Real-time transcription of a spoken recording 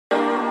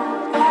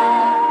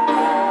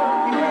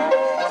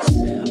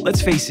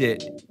Let's face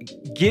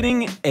it,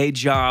 getting a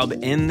job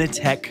in the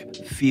tech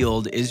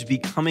field is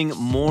becoming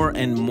more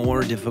and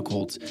more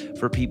difficult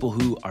for people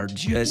who are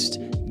just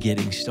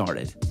getting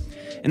started.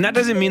 And that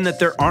doesn't mean that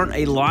there aren't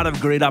a lot of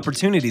great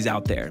opportunities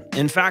out there.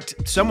 In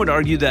fact, some would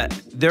argue that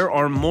there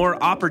are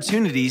more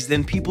opportunities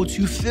than people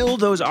to fill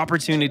those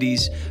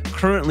opportunities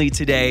currently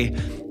today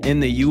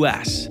in the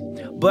US.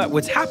 But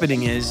what's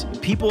happening is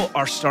people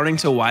are starting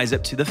to wise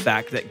up to the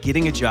fact that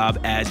getting a job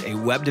as a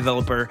web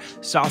developer,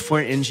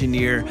 software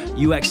engineer,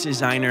 UX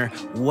designer,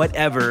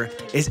 whatever,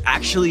 is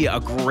actually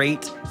a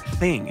great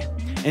thing.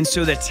 And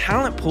so the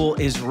talent pool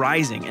is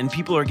rising and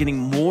people are getting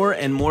more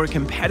and more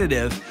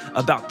competitive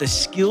about the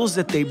skills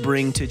that they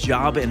bring to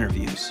job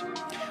interviews.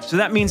 So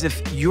that means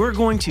if you're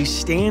going to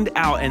stand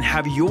out and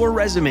have your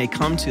resume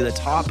come to the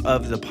top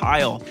of the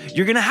pile,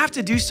 you're gonna have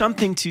to do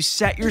something to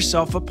set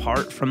yourself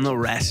apart from the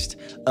rest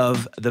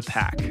of the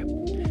pack.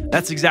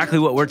 That's exactly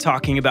what we're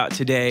talking about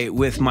today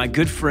with my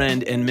good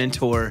friend and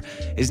mentor.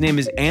 His name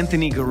is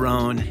Anthony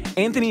Garone.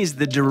 Anthony is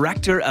the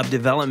director of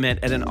development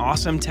at an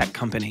awesome tech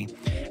company.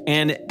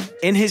 And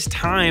in his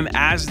time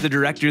as the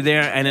director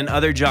there and in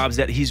other jobs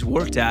that he's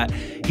worked at,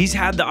 he's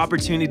had the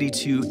opportunity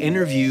to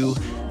interview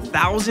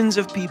thousands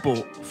of people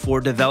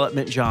for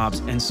development jobs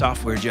and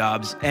software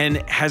jobs and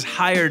has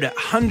hired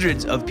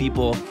hundreds of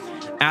people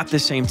at the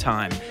same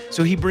time.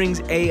 So he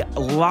brings a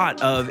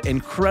lot of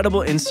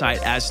incredible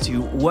insight as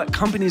to what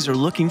companies are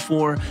looking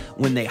for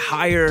when they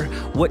hire,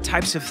 what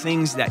types of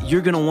things that you're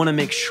gonna wanna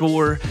make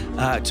sure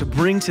to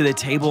bring to the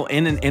table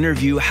in an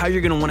interview, how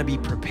you're gonna wanna be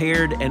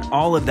prepared and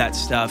all of that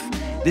stuff.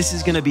 This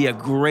is gonna be a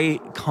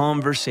great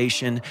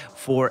conversation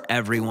for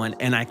everyone,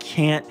 and I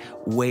can't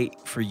wait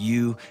for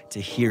you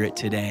to hear it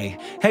today.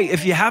 Hey,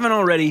 if you haven't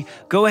already,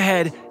 go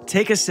ahead,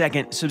 take a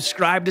second,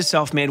 subscribe to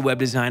Self-Made Web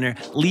Designer,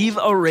 leave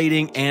a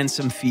rating and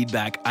some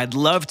feedback. I'd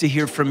love to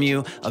hear from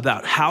you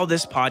about how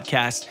this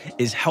podcast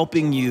is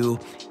helping you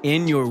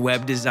in your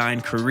web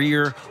design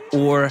career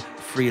or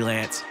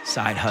freelance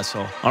side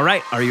hustle. All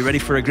right, are you ready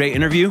for a great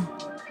interview?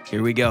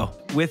 Here we go.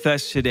 With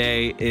us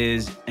today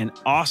is an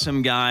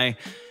awesome guy,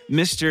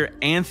 Mr.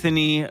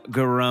 Anthony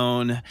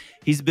Garone.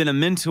 He's been a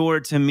mentor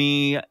to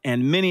me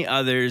and many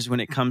others when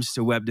it comes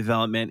to web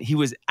development. He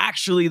was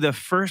actually the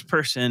first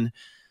person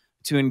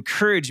to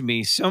encourage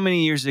me so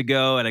many years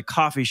ago at a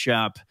coffee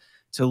shop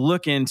to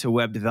look into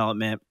web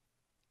development.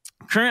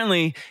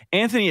 Currently,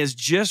 Anthony has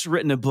just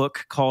written a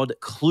book called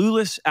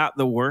Clueless at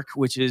the Work,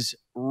 which is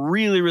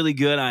really, really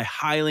good. I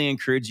highly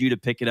encourage you to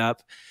pick it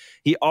up.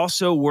 He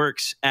also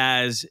works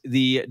as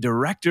the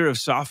director of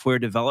software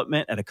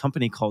development at a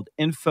company called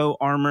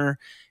InfoArmor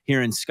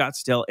here in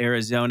Scottsdale,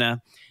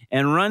 Arizona,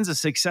 and runs a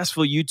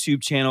successful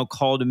YouTube channel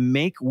called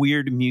Make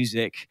Weird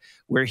Music,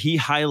 where he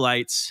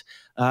highlights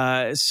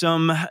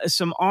some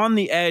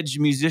on-the-edge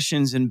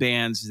musicians and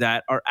bands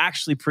that are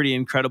actually pretty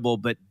incredible,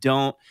 but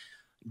don't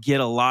get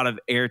a lot of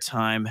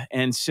airtime.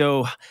 And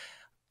so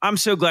I'm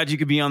so glad you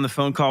could be on the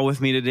phone call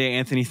with me today,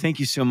 Anthony. Thank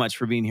you so much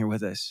for being here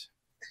with us.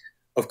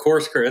 Of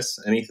course, Chris,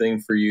 anything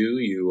for you.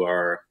 You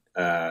are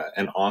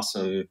an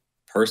awesome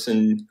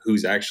person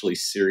who's actually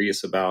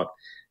serious about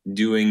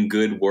doing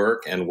good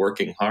work and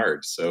working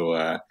hard.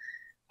 So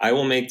I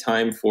will make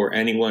time for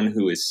anyone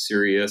who is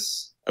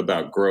serious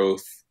about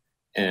growth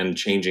and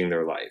changing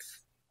their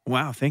life.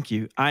 Wow, thank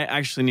you. I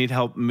actually need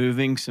help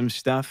moving some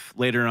stuff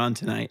later on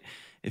tonight,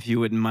 if you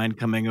wouldn't mind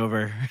coming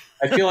over.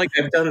 I feel like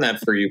I've done that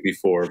for you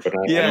before, but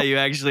yeah, you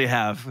actually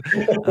have.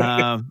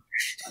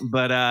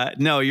 But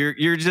no,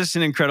 you're just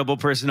an incredible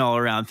person all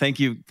around. Thank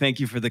you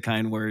for the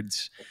kind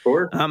words. Of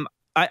course.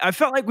 I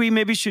felt like we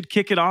maybe should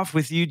kick it off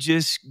with you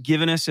just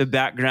giving us a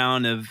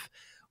background of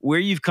where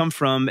you've come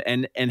from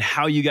and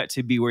how you got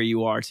to be where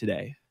you are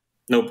today.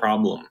 No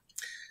problem.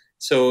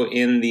 So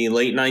in the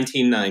late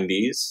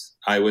 1990s,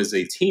 I was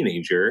a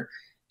teenager,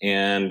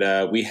 and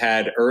we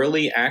had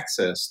early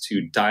access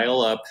to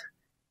dial-up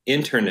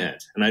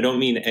internet. And I don't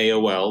mean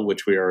AOL,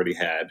 which we already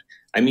had.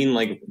 I mean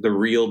like the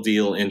real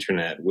deal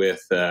internet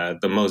with the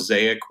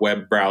Mosaic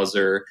web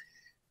browser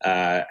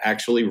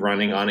actually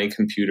running on a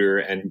computer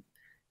and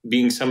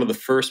being some of the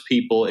first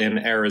people in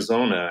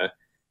Arizona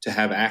to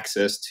have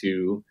access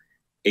to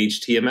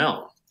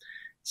HTML.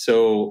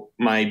 So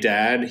my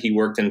dad, he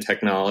worked in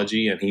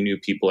technology and he knew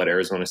people at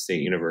Arizona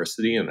State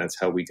University, and that's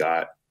how we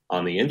got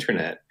on the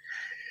internet.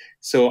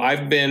 So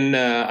I'm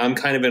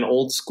kind of an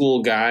old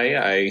school guy.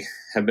 I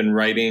have been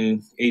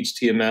writing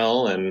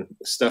HTML and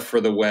stuff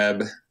for the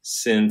web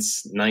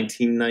since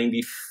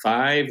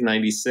 1995,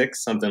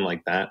 96, something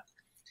like that.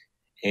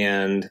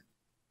 And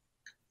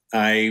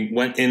I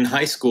went in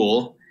high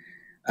school.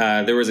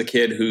 There was a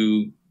kid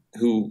who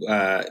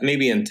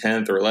maybe in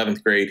 10th or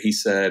 11th grade, he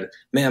said,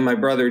 man, my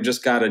brother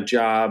just got a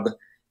job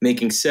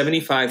making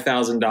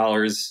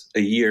 $75,000 a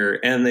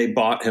year, and they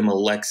bought him a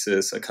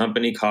Lexus, a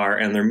company car,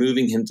 and they're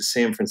moving him to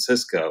San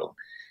Francisco.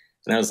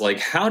 And I was like,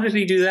 how did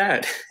he do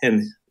that?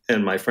 And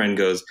my friend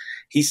goes,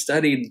 he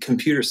studied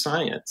computer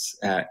science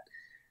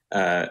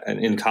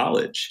in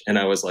college. And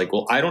I was like,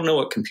 well, I don't know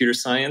what computer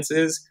science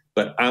is,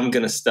 but I'm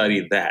going to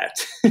study that.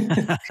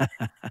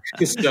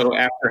 So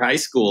after high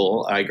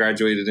school, I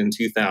graduated in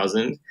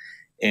 2000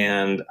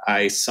 and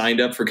I signed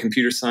up for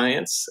computer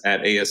science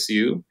at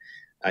ASU.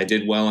 I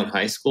did well in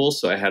high school,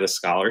 so I had a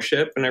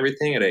scholarship and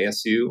everything at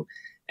ASU,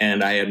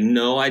 and I had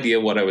no idea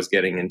what I was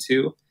getting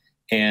into.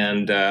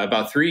 And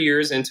about 3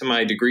 years into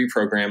my degree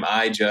program,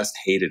 I just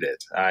hated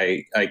it.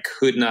 I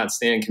could not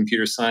stand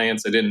computer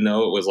science. I didn't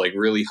know it was like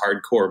really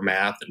hardcore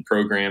math and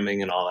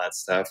programming and all that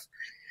stuff.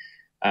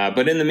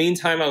 But in the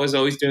meantime, I was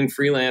always doing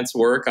freelance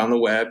work on the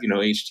web,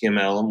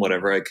 HTML and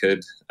whatever I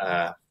could,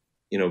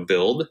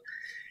 build.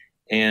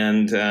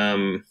 And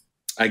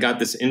I got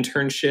this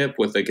internship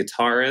with a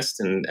guitarist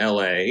in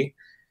LA,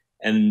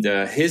 and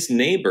his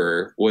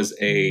neighbor was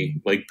a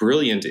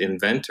brilliant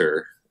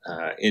inventor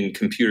in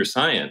computer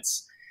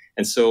science.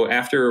 And so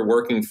after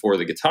working for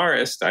the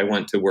guitarist, I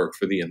went to work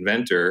for the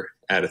inventor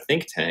at a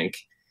think tank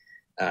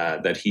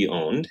that he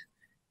owned.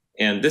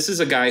 And this is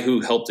a guy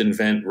who helped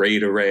invent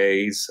RAID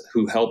arrays,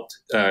 who helped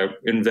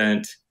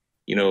invent,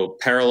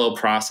 parallel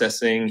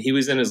processing. He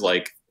was in his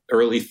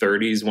early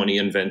 30s when he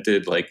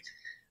invented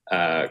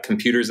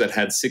computers that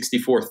had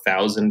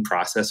 64,000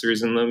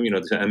 processors in them,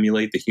 to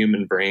emulate the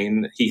human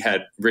brain. He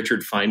had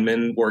Richard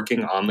Feynman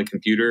working on the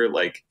computer.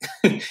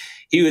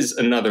 He was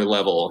another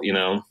level,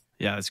 Yeah,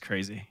 that's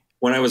crazy.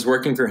 When I was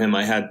working for him,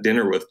 I had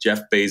dinner with Jeff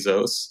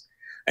Bezos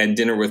and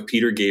dinner with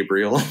Peter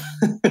Gabriel.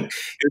 It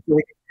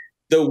was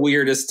the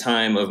weirdest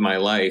time of my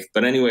life.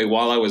 But anyway,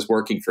 while I was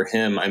working for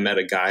him, I met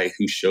a guy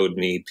who showed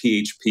me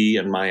PHP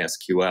and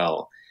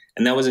MySQL.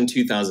 And that was in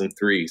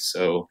 2003.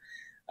 So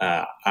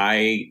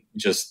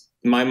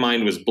my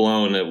mind was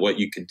blown at what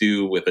you could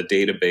do with a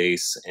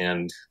database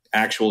and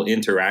actual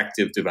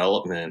interactive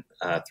development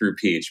through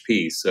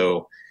PHP.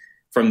 So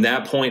from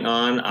that point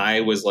on,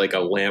 I was like a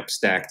LAMP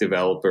stack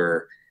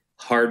developer,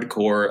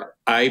 hardcore.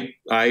 I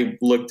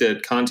looked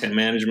at content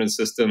management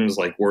systems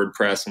like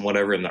WordPress and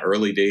whatever in the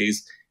early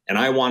days, and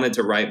I wanted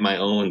to write my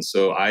own.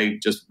 So I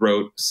just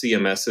wrote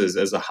CMSs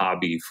as a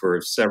hobby for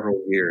several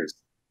years.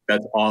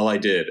 That's all I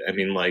did. I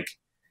mean,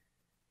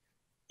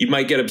 you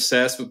might get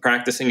obsessed with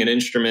practicing an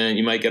instrument.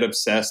 You might get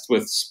obsessed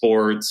with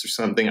sports or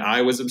something.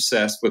 I was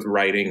obsessed with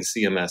writing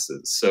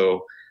CMSs.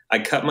 So I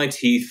cut my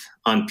teeth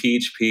on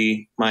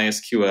PHP,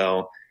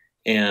 MySQL,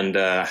 and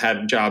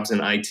had jobs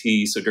in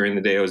IT. So during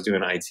the day, I was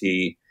doing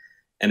IT,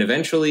 and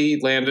eventually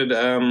landed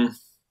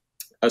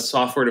a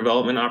software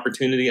development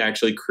opportunity. I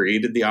actually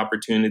created the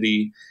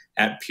opportunity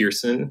at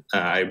Pearson.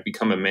 I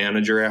become a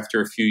manager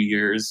after a few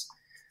years.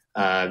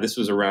 This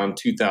was around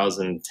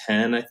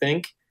 2010, I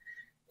think.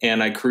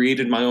 And I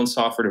created my own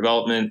software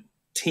development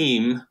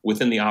team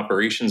within the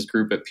operations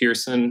group at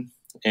Pearson,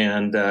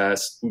 and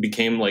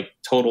became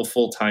total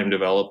full-time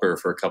developer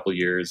for a couple of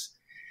years.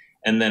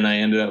 And then I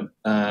ended up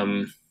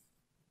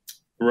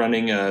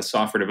running a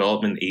software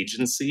development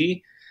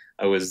agency.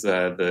 I was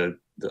on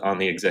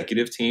the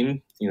executive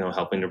team,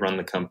 helping to run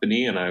the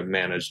company, and I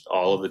managed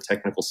all of the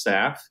technical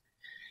staff.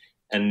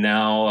 And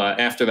now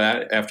after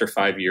that, after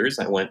 5 years,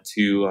 I went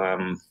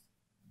to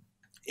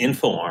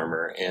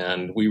InfoArmor,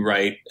 and we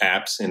write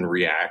apps in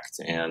React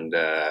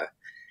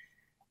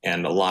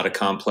and a lot of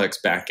complex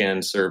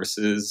back-end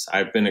services.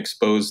 I've been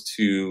exposed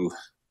to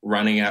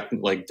running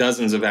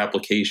dozens of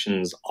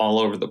applications all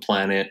over the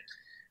planet.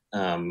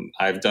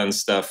 I've done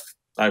stuff.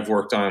 I've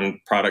worked on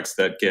products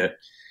that get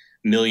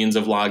millions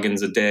of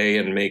logins a day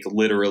and make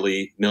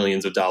literally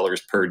millions of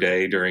dollars per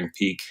day during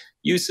peak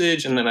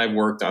usage. And then I've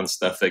worked on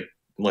stuff that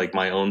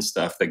my own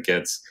stuff that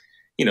gets,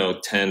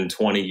 10,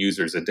 20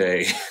 users a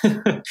day.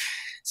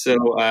 So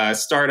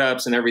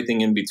startups and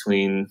everything in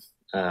between.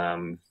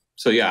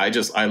 So yeah,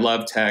 I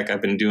love tech.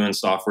 I've been doing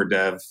software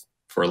dev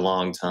for a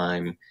long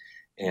time,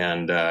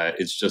 and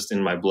it's just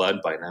in my blood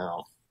by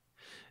now.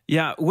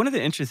 Yeah, one of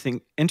the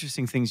interesting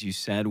things you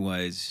said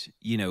was,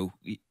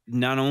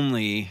 not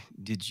only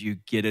did you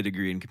get a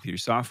degree in computer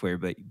software,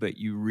 but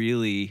you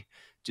really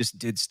just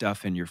did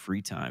stuff in your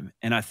free time.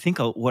 And I think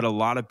what a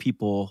lot of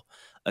people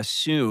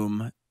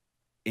assume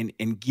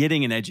in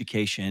getting an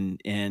education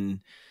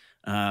in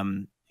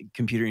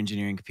computer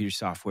engineering, computer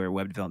software,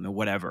 web development,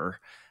 whatever,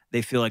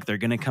 they feel like they're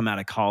going to come out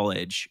of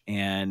college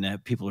and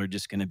people are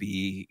just going to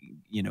be,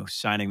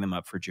 signing them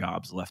up for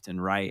jobs left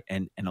and right.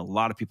 And a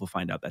lot of people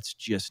find out that's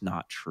just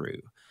not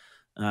true.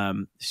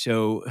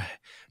 So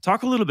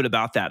talk a little bit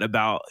about that,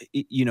 about,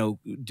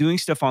 doing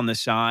stuff on the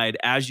side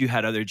as you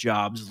had other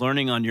jobs,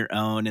 learning on your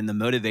own, and the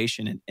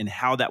motivation and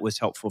how that was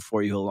helpful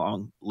for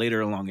you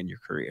later along in your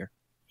career.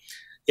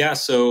 Yeah.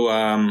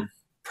 So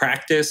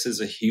practice is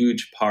a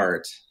huge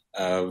part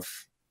of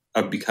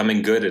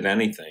becoming good at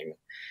anything.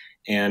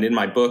 And in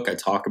my book, I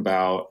talk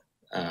about,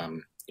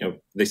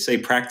 they say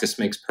practice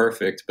makes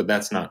perfect, but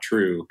that's not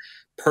true.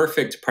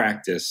 Perfect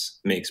practice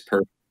makes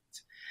perfect.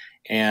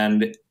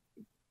 And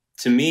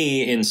to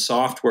me, in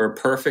software,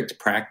 perfect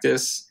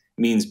practice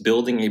means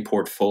building a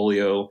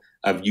portfolio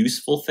of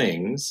useful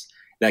things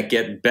that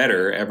get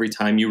better every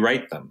time you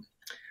write them.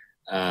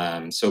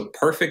 So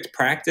perfect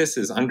practice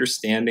is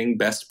understanding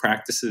best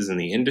practices in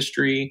the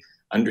industry,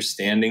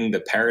 understanding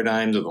the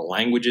paradigms of the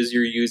languages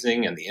you're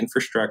using and the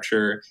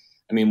infrastructure.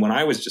 I mean, when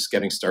I was just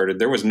getting started,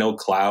 there was no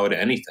cloud,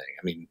 anything.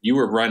 I mean, you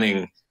were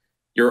running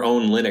your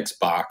own Linux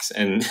box,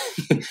 and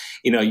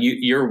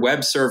your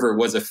web server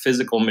was a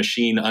physical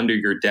machine under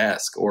your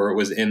desk, or it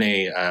was in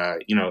a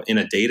in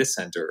a data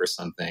center or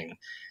something.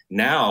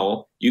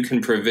 Now you can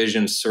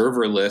provision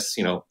serverless,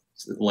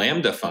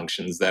 Lambda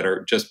functions that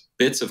are just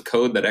bits of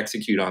code that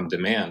execute on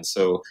demand.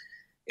 So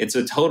it's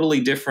a totally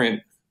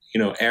different,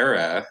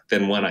 era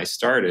than when I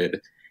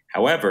started.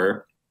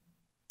 However,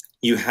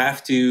 you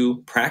have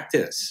to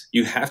practice.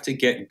 You have to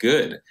get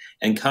good.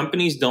 And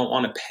companies don't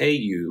want to pay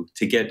you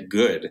to get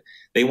good.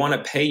 They want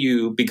to pay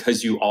you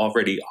because you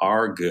already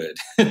are good.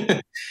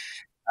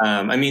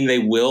 I mean, they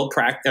will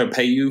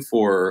pay you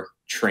for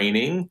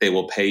training. They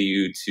will pay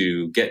you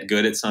to get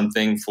good at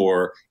something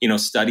for,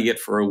 study it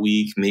for a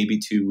week, maybe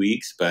 2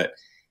 weeks. But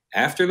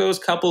after those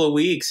couple of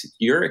weeks,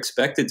 you're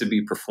expected to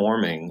be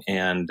performing.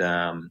 And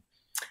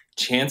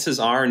chances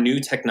are new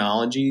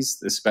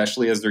technologies,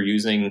 especially as they're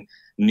using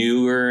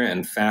newer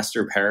and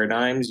faster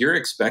paradigms, you're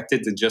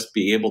expected to just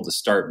be able to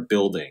start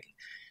building.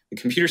 The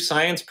computer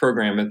science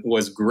program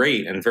was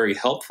great and very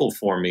helpful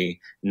for me,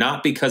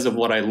 not because of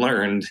what I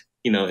learned,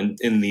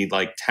 in the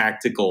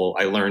tactical.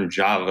 I learned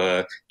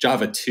Java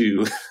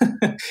 2.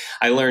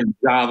 I learned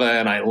Java,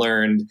 and I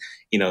learned,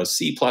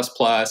 C++,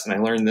 and I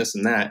learned this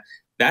and that.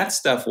 That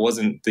stuff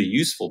wasn't the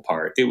useful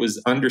part. It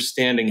was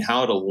understanding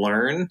how to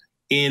learn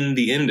in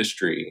the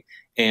industry.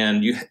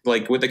 And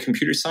with a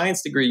computer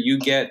science degree, you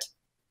get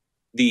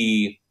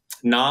the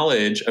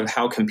knowledge of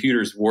how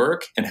computers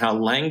work and how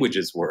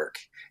languages work.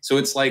 So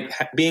it's like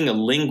being a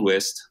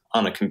linguist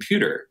on a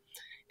computer.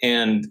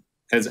 And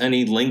as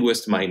any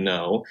linguist might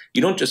know,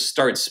 you don't just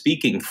start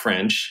speaking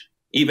French,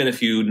 even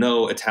if you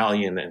know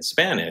Italian and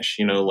Spanish.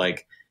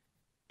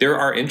 There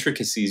are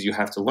intricacies you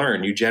have to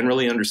learn. You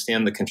generally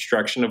understand the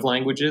construction of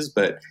languages,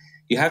 but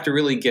you have to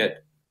really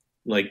get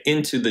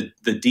into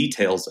the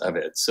details of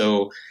it.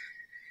 So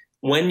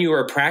when you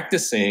are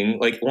practicing,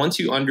 once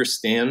you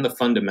understand the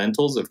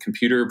fundamentals of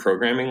computer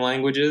programming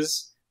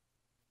languages,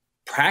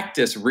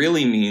 practice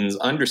really means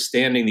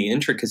understanding the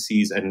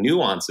intricacies and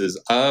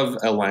nuances of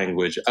a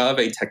language, of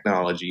a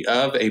technology,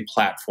 of a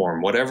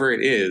platform, whatever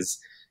it is,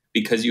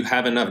 because you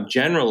have enough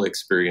general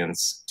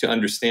experience to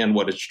understand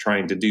what it's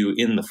trying to do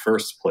in the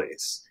first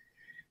place.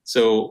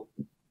 So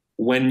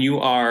when you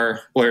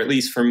are, or at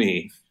least for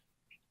me,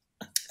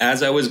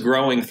 as I was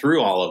growing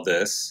through all of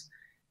this,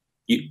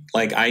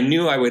 I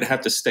knew I would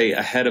have to stay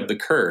ahead of the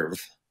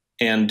curve.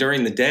 And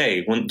during the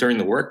day, during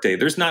the workday,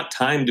 there's not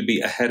time to be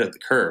ahead of the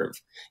curve.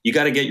 You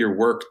got to get your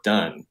work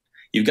done.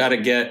 You got to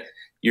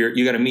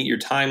meet your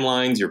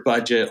timelines, your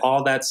budget,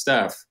 all that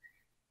stuff.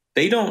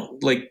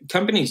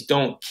 Companies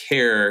don't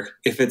care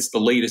if it's the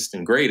latest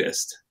and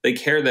greatest. They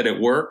care that it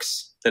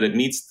works, that it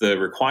meets the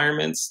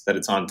requirements, that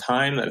it's on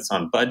time, that it's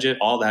on budget,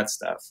 all that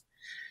stuff.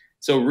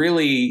 So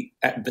really,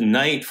 at the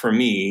night for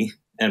me,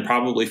 and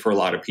probably for a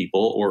lot of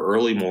people, or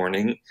early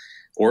morning,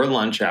 or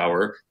lunch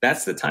hour,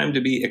 that's the time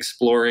to be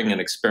exploring and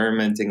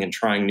experimenting and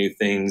trying new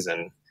things,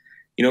 and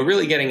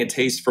really getting a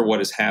taste for what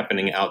is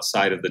happening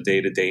outside of the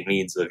day-to-day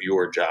needs of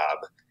your job.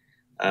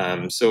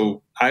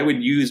 So I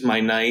would use my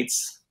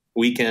nights,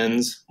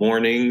 weekends,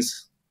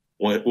 mornings,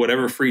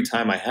 whatever free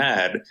time I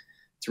had,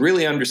 to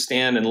really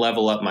understand and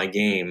level up my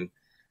game,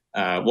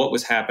 what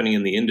was happening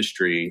in the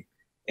industry.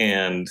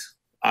 And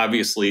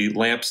obviously,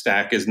 LAMP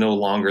stack is no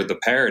longer the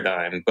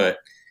paradigm, but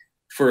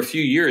for a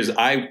few years,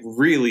 I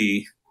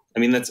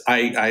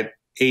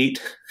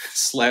ate,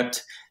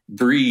 slept,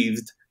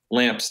 breathed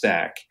LAMP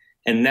stack.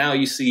 And now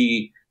you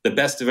see the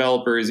best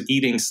developers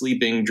eating,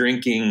 sleeping,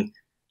 drinking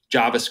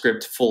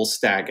JavaScript full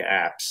stack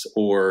apps,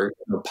 or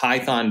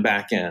Python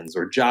backends,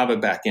 or Java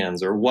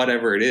backends, or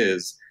whatever it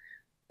is.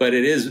 But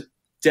it is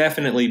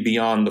definitely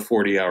beyond the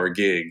 40-hour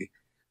gig.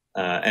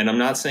 And I'm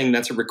not saying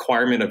that's a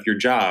requirement of your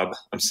job.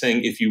 I'm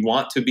saying if you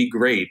want to be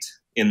great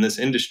in this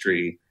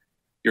industry,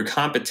 your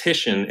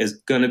competition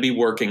is going to be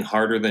working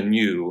harder than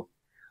you,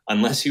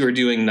 unless you are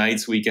doing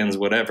nights, weekends,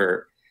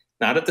 whatever,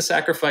 not at the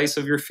sacrifice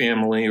of your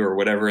family or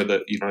whatever,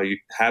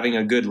 having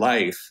a good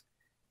life,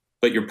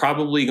 but you're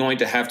probably going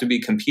to have to be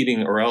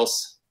competing, or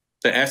else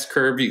the S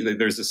curve,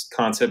 there's this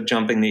concept,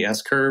 jumping the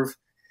S curve,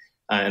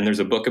 and there's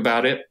a book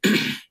about it,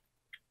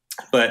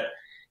 but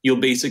you'll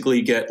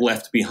basically get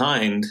left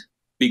behind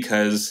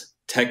because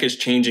tech is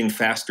changing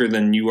faster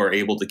than you are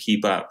able to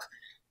keep up.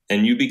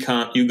 And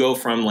you go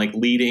from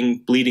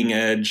bleeding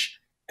edge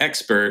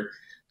expert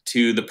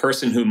to the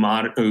person who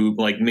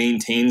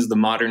maintains the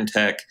modern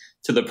tech,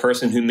 to the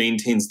person who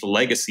maintains the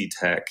legacy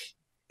tech,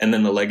 and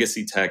then the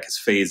legacy tech is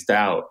phased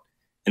out.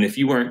 And if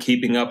you weren't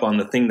keeping up on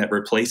the thing that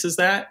replaces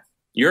that,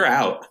 you're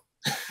out.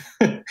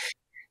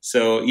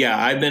 So yeah,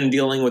 I've been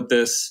dealing with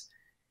this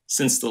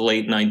since the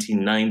late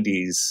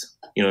 1990s.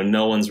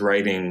 No one's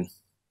writing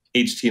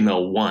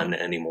HTML1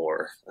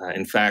 anymore.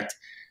 In fact,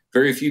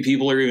 very few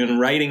people are even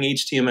writing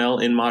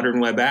HTML in modern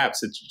web apps.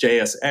 It's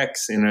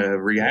JSX in a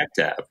React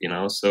app,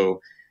 So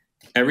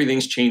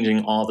everything's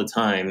changing all the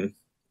time.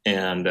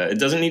 And it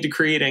doesn't need to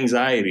create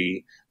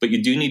anxiety, but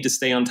you do need to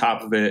stay on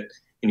top of it,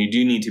 and you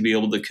do need to be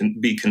able to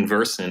be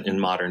conversant in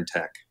modern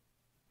tech.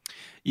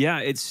 Yeah,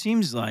 it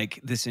seems like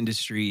this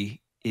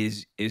industry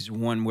is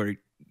one where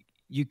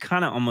you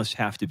kind of almost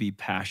have to be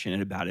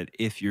passionate about it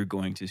if you're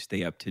going to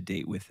stay up to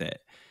date with it.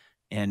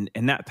 And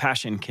that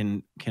passion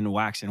can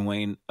wax and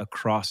wane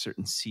across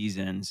certain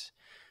seasons.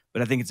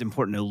 But I think it's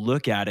important to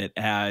look at it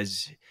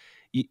as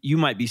you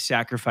might be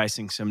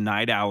sacrificing some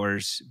night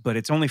hours, but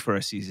it's only for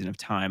a season of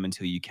time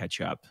until you catch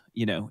up,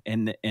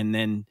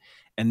 and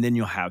then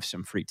you'll have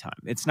some free time.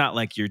 It's not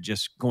like you're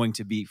just going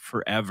to be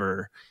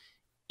forever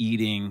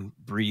eating,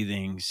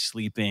 breathing,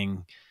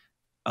 sleeping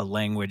a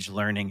language,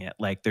 learning it.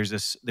 Like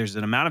there's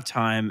an amount of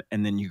time,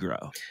 and then you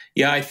grow.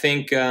 Yeah, I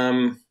think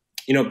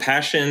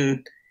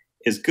passion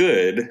is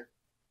good,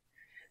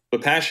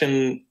 but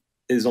passion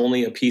is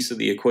only a piece of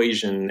the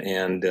equation.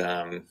 And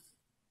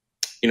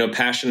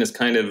passion is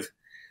kind of,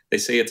 they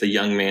say it's a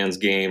young man's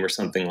game or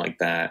something like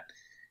that.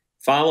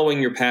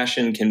 Following your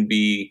passion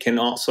can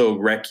also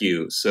wreck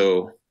you.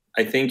 So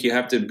I think you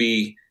have to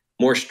be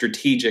more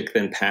strategic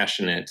than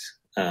passionate.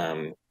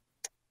 And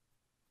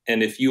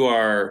if you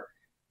are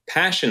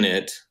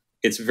passionate,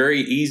 it's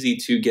very easy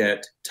to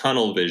get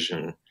tunnel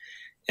vision.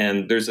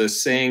 And there's a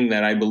saying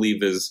that I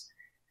believe is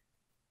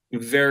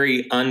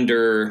very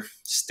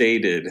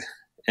understated,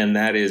 and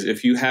that is,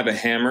 if you have a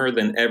hammer,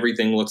 then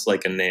everything looks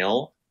like a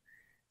nail.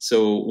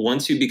 So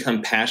once you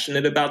become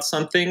passionate about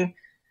something,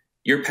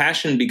 your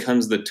passion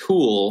becomes the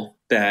tool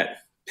that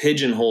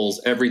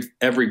pigeonholes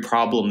every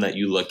problem that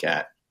you look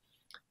at.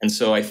 And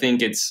so I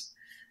think it's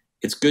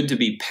good to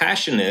be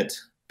passionate,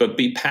 but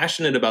be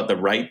passionate about the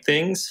right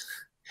things.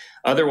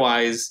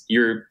 Otherwise,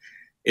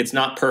 it's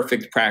not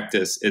perfect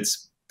practice.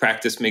 It's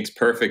practice makes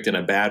perfect in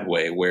a bad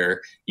way,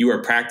 where you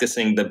are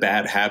practicing the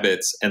bad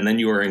habits and then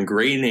you are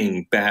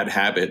ingraining bad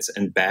habits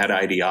and bad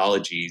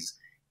ideologies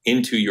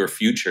into your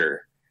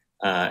future.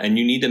 And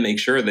you need to make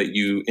sure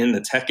that in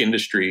the tech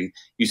industry,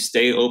 you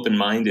stay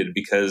open-minded,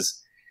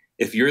 because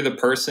if you're the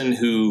person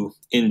who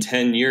in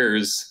 10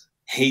 years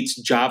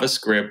hates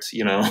JavaScript,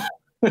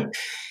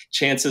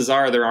 chances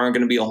are there aren't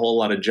going to be a whole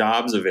lot of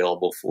jobs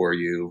available for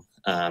you,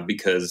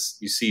 because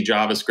you see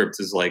JavaScript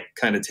is like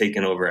kind of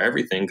taken over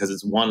everything, because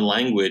it's one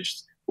language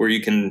where you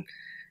can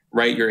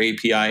write your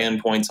API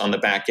endpoints on the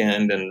back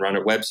end and run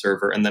a web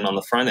server. And then on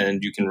the front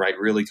end, you can write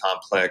really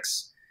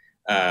complex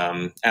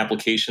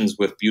applications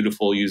with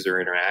beautiful user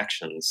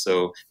interactions.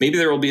 So maybe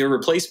there will be a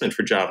replacement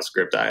for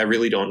JavaScript. I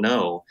really don't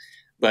know.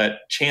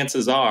 But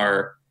chances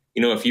are,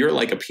 if you're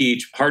like a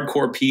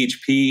hardcore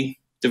PHP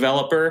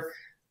developer,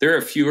 there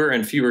are fewer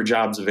and fewer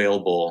jobs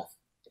available,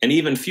 and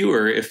even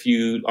fewer if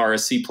you are a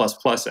C++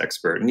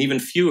 expert, and even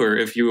fewer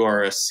if you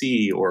are a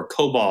C or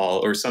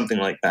COBOL or something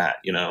like that,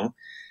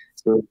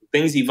 So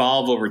things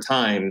evolve over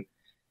time,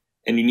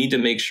 and you need to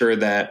make sure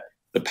that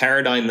the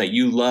paradigm that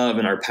you love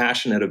and are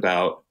passionate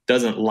about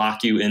doesn't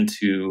lock you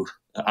into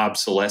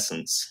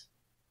obsolescence.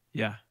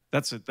 Yeah,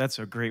 that's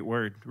a great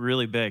word.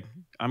 Really big.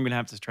 I'm going to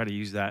have to try to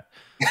use that.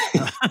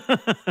 I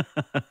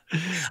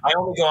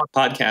only go on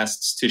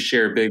podcasts to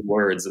share big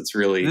words. It's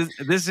really...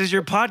 This is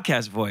your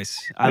podcast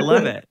voice. I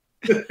love it.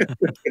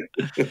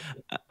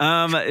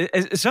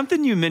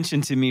 Something you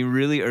mentioned to me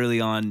really early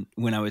on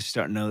when I was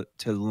starting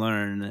to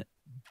learn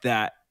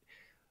that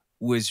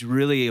was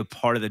really a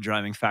part of the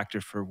driving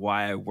factor for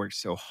why I worked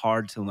so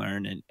hard to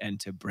learn and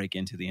to break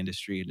into the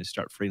industry and to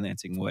start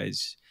freelancing,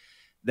 was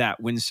that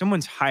when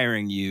someone's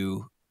hiring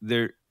you,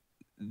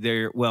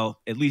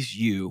 well, at least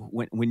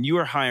when you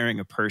are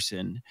hiring a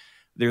person,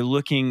 they're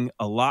looking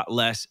a lot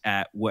less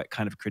at what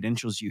kind of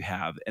credentials you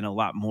have and a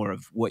lot more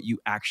of what you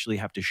actually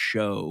have to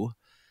show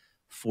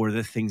for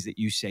the things that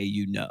you say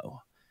you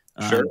know.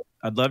 Sure.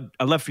 I'd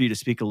love for you to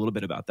speak a little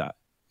bit about that.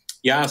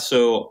 Yeah.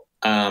 So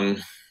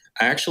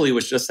I actually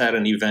was just at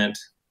an event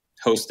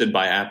hosted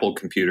by Apple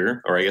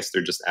Computer, or I guess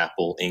they're just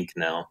Apple Inc.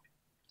 now.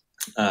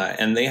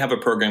 And they have a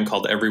program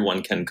called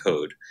Everyone Can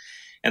Code.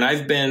 And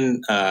I've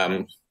been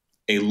a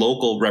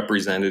local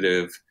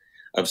representative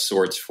of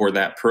sorts for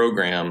that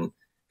program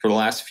for the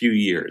last few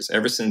years,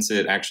 ever since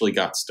it actually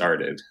got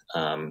started.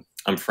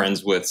 I'm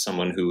friends with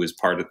someone who is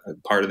part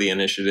of the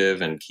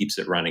initiative and keeps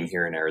it running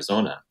here in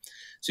Arizona.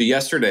 So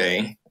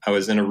yesterday, I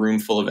was in a room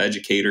full of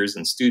educators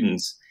and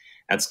students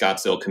at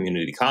Scottsdale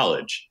Community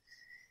College,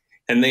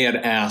 and they had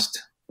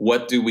asked,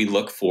 what do we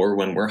look for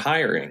when we're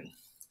hiring?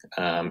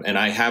 And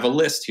I have a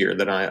list here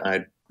that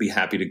I'd be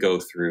happy to go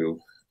through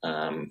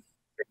on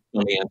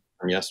the answer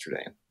from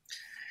yesterday.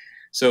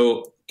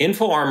 So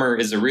InfoArmor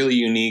is a really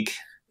unique,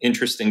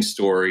 interesting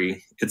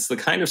story. It's the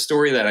kind of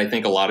story that I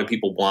think a lot of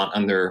people want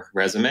on their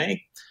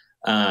resume.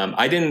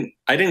 I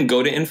didn't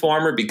go to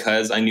InfoArmor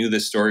because I knew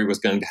this story was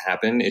going to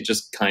happen. It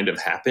just kind of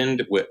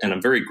happened, and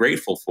I'm very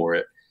grateful for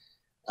it.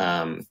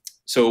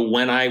 So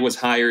when I was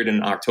hired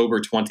in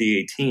October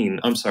 2018,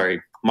 I'm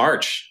sorry,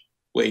 March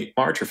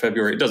or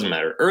February, it doesn't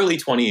matter, early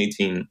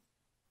 2018,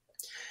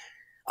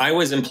 I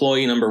was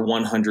employee number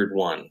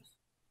 101.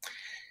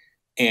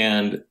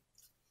 And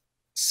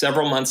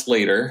several months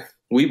later,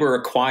 we were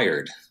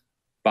acquired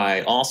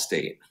by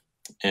Allstate.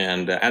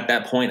 And at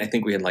that point, I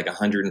think we had like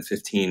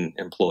 115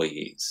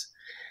 employees.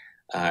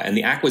 And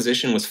the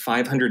acquisition was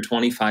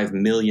 $525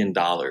 million.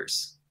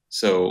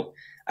 So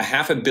a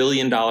 $500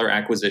 million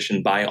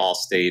acquisition by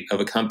Allstate of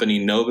a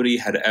company nobody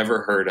had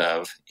ever heard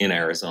of in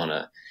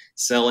Arizona,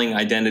 selling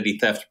identity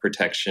theft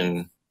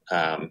protection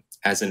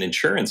as an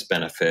insurance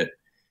benefit.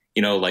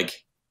 You know,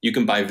 like you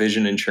can buy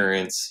vision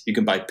insurance, you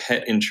can buy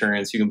pet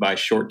insurance, you can buy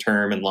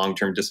short-term and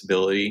long-term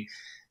disability.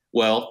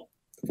 Well,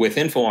 with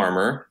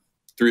InfoArmor,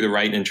 through the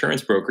right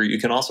insurance broker, you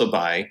can also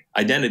buy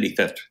identity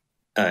theft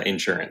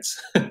insurance.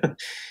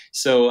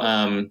 So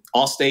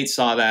Allstate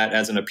saw that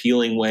as an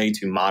appealing way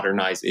to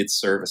modernize its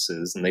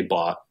services, and they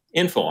bought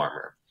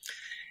InfoArmor.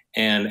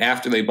 And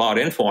after they bought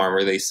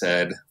InfoArmor, they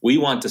said, we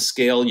want to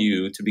scale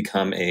you to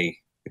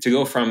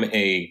go from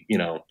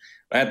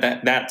at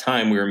that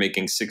time we were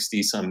making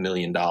 60-some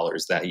million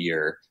dollars that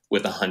year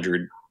with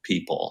 100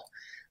 people.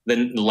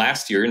 Then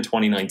last year in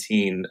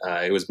 2019,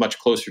 it was much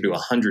closer to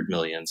 100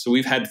 million. So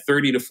we've had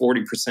 30 to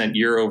 40%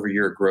 year over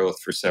year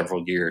growth for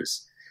several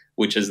years,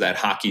 which is that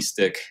hockey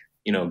stick,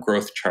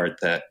 growth chart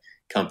that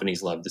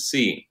companies love to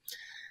see.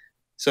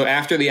 So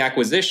after the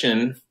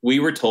acquisition, we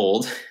were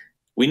told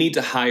we need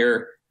to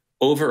hire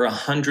over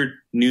 100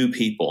 new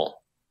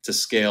people to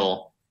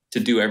scale to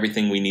do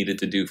everything we needed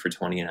to do for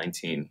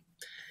 2019.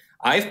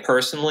 I've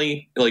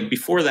personally,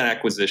 before that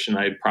acquisition,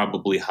 I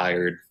probably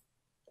hired,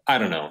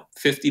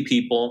 50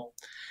 people.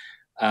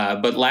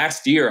 But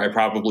last year, I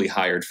probably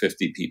hired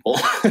 50 people.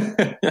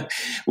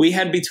 We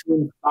had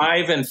between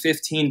 5 and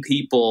 15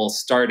 people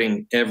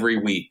starting every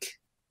week.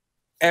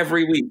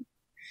 Every week.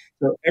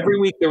 So every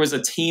week there was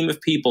a team of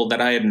people that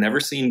I had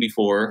never seen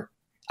before.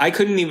 I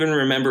couldn't even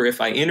remember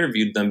if I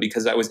interviewed them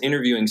because I was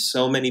interviewing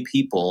so many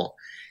people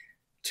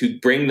to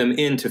bring them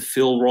in to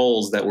fill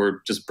roles that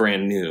were just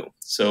brand new.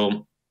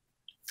 So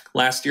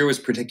last year was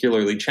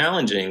particularly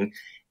challenging,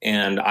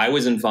 and I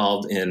was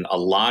involved in a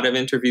lot of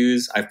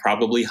interviews. I've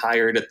probably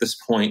hired at this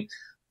point,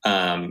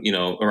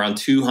 around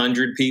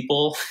 200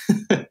 people.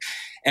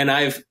 And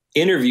I've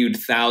interviewed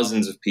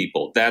thousands of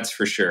people, that's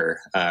for sure.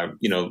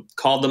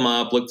 Called them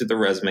up, looked at the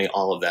resume,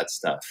 all of that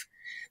stuff.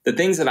 The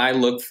things that I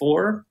look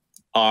for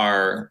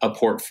are a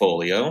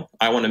portfolio.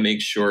 I want to make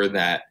sure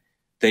that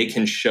they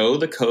can show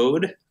the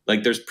code,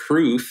 like there's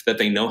proof that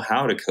they know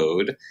how to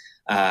code.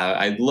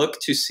 I look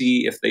to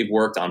see if they've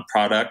worked on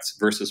products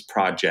versus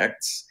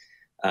projects.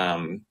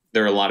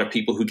 There are a lot of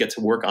people who get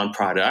to work on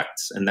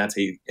products, and that's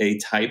a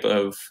type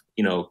of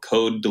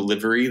code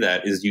delivery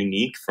that is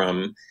unique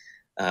from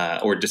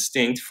or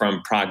distinct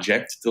from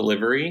project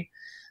delivery.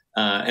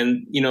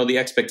 And the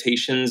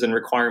expectations and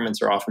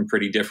requirements are often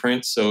pretty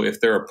different. So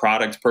if they're a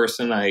product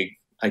person, I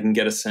can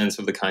get a sense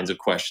of the kinds of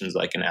questions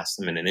I can ask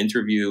them in an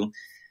interview.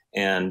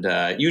 And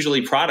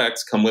usually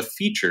products come with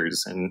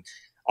features, and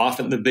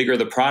often the bigger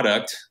the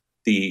product,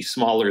 the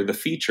smaller the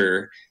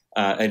feature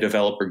a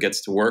developer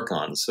gets to work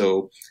on.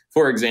 So,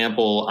 for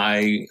example,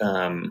 I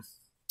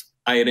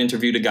had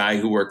interviewed a guy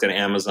who worked at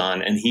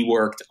Amazon, and he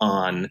worked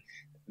on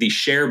the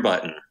share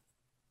button,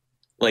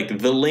 like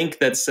the link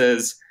that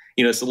says,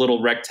 it's a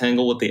little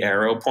rectangle with the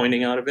arrow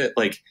pointing out of it.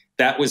 Like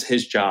that was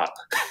his job.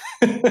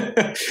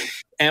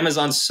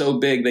 Amazon's so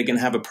big, they can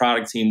have a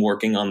product team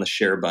working on the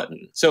share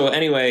button. So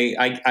anyway,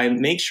 I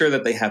make sure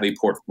that they have a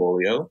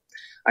portfolio.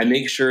 I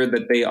make sure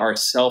that they are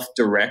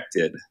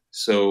self-directed.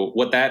 So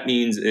what that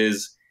means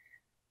is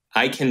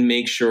I can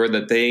make sure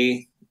that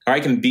I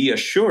can be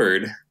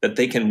assured that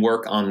they can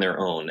work on their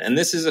own. And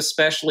this is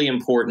especially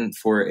important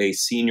for a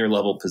senior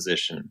level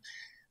position,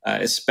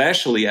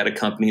 especially at a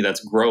company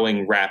that's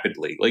growing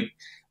rapidly. Like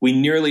we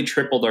nearly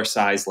tripled our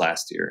size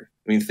last year.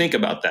 I mean, think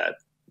about that.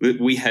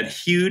 We had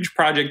huge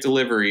project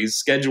deliveries,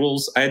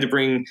 schedules. I had to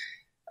bring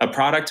a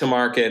product to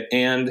market,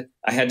 and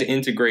I had to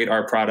integrate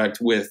our product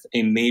with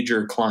a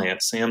major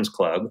client, Sam's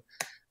Club.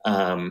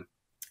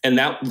 And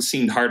that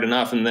seemed hard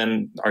enough. And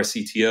then our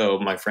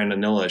CTO, my friend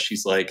Anila,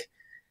 she's like,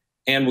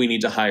 and we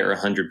need to hire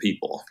 100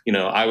 people.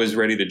 I was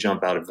ready to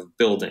jump out of the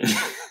building.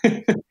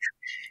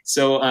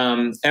 So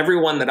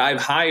everyone that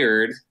I've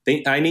hired,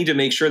 I need to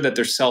make sure that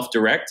they're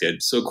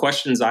self-directed. So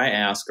questions I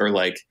ask are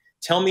like,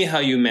 tell me how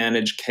you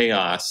manage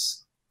chaos,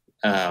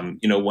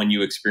 when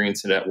you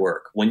experience it at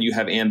work, when you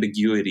have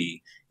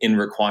ambiguity in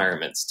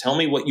requirements. Tell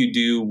me what you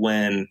do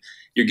when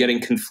you're getting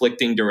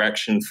conflicting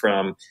direction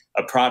from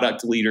a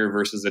product leader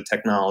versus a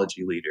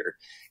technology leader.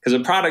 Because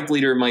a product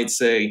leader might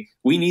say,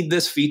 we need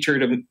this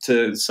feature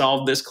to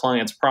solve this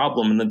client's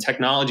problem. And the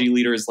technology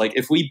leader is like,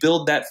 if we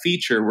build that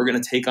feature, we're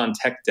going to take on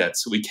tech debt.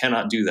 So we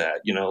cannot do that.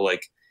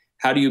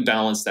 How do you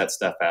balance that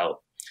stuff out?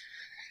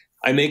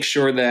 I make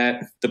sure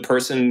that the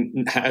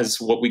person has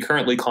what we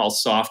currently call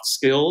soft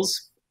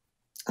skills.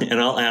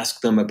 And I'll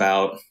ask them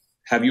about,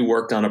 have you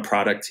worked on a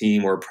product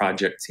team or a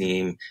project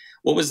team?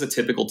 What was the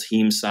typical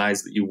team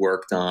size that you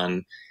worked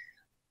on?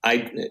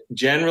 I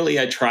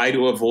try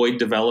to avoid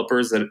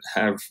developers that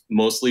have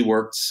mostly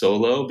worked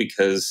solo,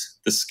 because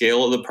the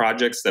scale of the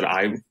projects that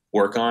I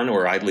work on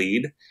or I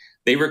lead,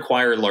 they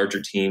require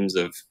larger teams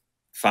of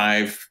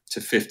 5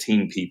 to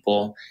 15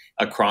 people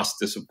across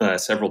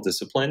several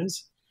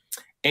disciplines.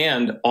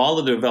 And all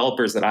the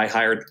developers that I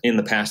hired in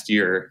the past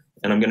year,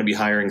 and I'm going to be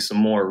hiring some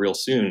more real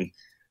soon,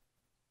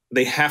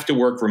 they have to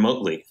work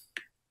remotely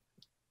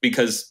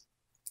because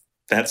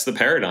that's the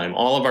paradigm.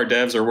 All of our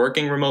devs are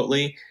working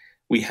remotely.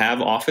 We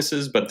have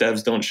offices, but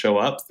devs don't show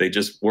up. They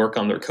just work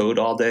on their code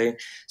all day.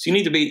 So you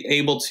need to be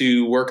able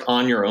to work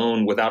on your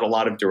own without a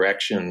lot of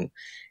direction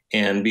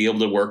and be able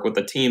to work with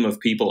a team of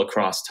people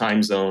across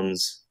time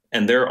zones,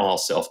 and they're all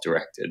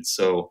self-directed.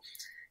 So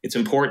it's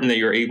important that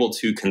you're able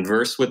to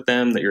converse with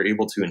them, that you're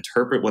able to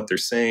interpret what they're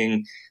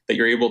saying, that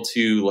you're able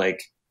to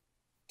like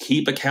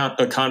keep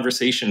a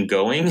conversation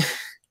going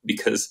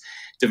because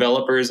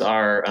developers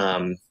are,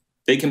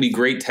 they can be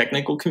great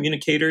technical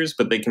communicators,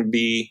 but they can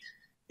be,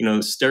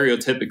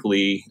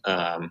 stereotypically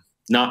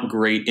not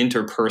great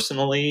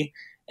interpersonally,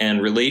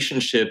 and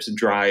relationships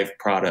drive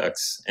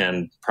products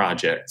and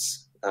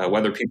projects,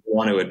 whether people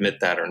want to admit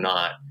that or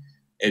not.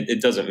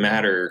 It doesn't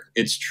matter.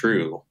 It's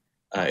true.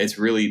 It's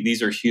really,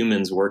 these are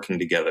humans working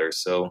together.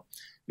 So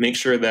make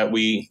sure that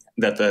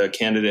the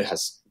candidate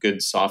has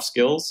good soft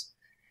skills.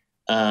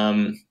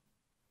 As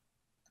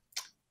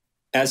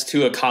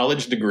to a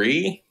college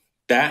degree,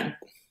 that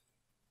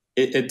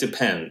it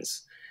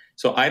depends.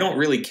 So I don't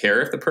really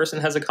care if the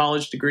person has a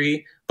college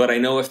degree, but I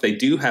know if they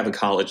do have a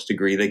college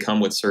degree, they come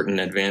with certain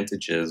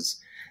advantages.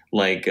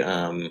 Like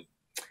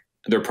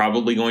they're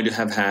probably going to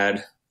have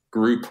had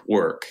group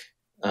work.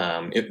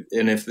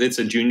 If it's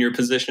a junior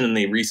position and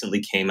they recently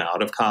came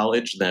out of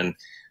college, then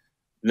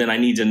I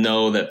need to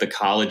know that the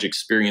college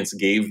experience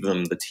gave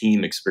them the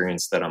team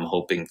experience that I'm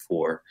hoping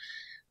for.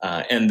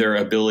 And their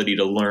ability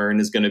to learn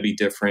is going to be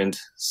different.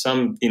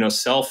 Some,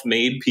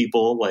 self-made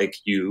people like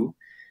you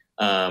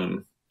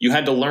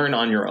had to learn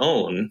on your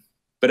own.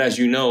 But as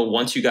you know,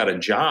 once you got a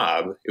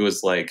job, it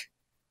was like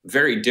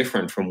very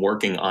different from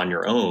working on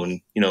your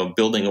own.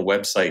 Building a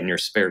website in your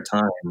spare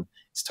time.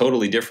 It's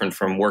totally different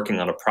from working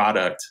on a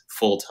product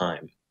full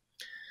time.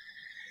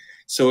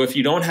 So if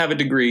you don't have a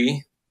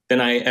degree,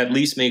 then I at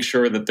least make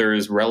sure that there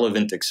is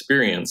relevant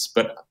experience,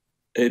 but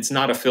it's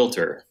not a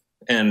filter.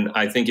 And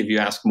I think if you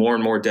ask more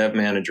and more dev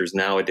managers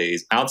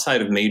nowadays,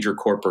 outside of major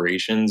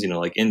corporations,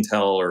 like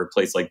Intel or a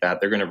place like that,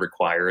 they're going to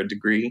require a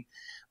degree,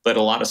 but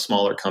a lot of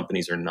smaller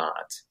companies are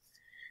not.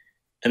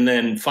 And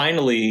then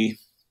finally,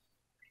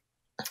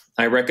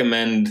 I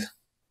recommend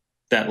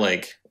that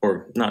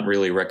or not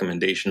really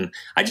recommendation.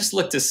 I just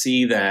look to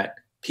see that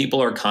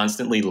people are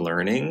constantly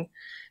learning.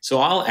 So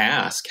I'll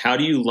ask, how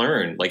do you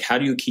learn? How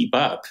do you keep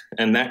up?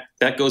 And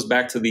that goes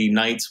back to the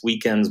nights,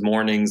 weekends,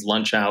 mornings,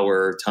 lunch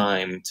hour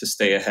time to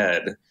stay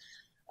ahead.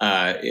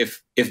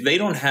 If they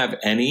don't have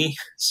any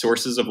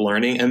sources of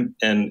learning, and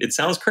it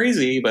sounds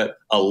crazy, but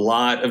a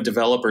lot of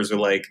developers are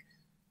like,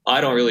 I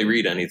don't really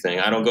read anything.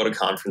 I don't go to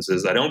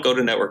conferences. I don't go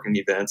to networking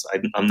events.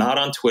 I'm not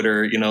on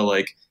Twitter,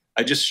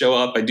 I just show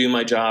up, I do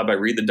my job, I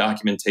read the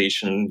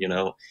documentation,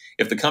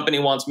 If the company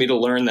wants me to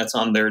learn, that's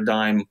on their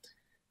dime.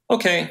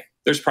 Okay,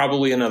 there's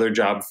probably another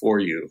job for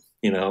you,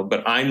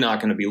 but I'm not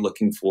going to be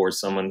looking for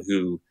someone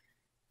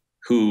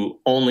who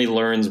only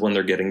learns when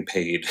they're getting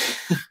paid.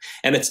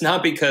 And it's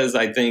not because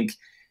I think,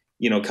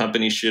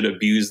 companies should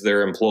abuse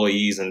their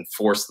employees and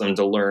force them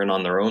to learn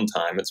on their own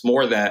time. It's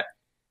more that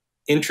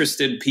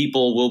interested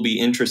people will be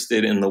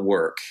interested in the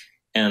work.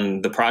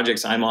 And the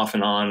projects I'm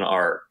often on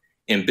are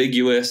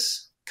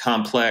ambiguous,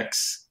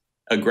 complex,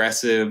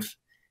 aggressive.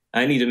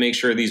 I need to make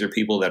sure these are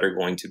people that are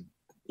going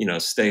to,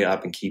 stay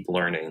up and keep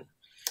learning.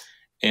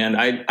 And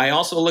I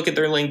also look at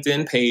their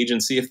LinkedIn page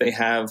and see if they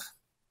have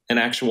an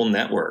actual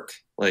network.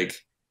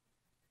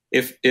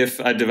 If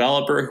a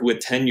developer with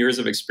 10 years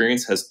of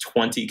experience has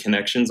 20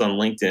 connections on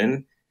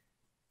LinkedIn,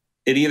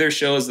 it either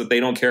shows that they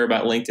don't care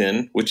about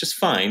LinkedIn, which is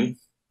fine,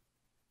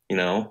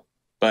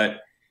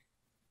 but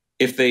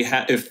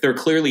if they're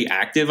clearly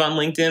active on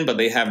LinkedIn, but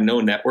they have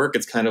no network,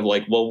 it's kind of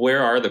like, well,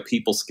 where are the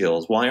people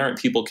skills? Why aren't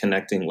people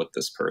connecting with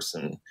this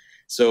person?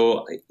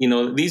 So,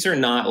 these are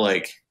not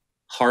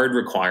hard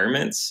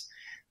requirements,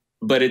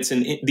 but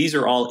these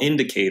are all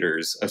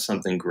indicators of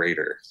something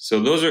greater.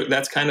 So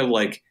that's kind of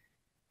like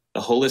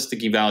a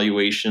holistic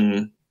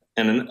evaluation.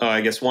 And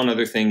I guess one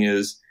other thing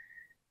is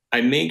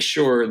I make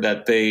sure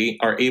that they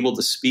are able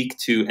to speak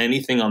to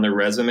anything on their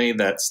resume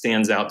that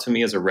stands out to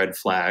me as a red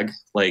flag.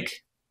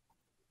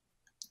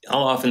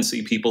 I'll often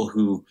see people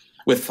who,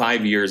 with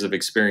 5 years of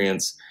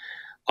experience,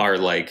 are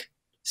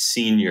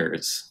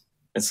seniors.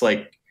 It's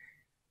like,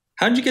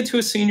 how did you get to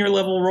a senior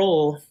level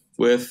role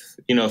with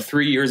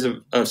 3 years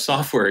of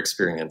software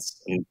experience?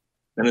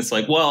 And it's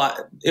like,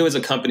 well, it was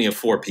a company of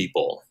 4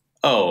 people.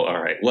 Oh,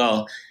 all right.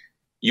 Well,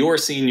 your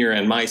senior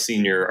and my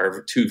senior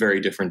are 2 very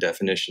different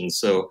definitions.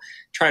 So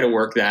try to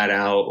work that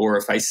out. Or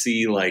if I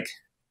see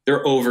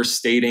they're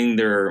overstating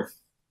their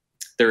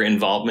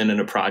involvement in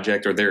a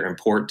project or their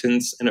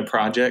importance in a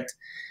project,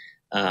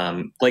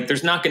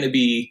 there's not going to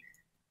be,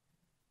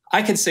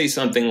 I could say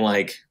something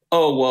like,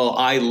 oh, well,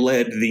 I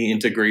led the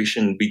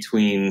integration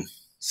between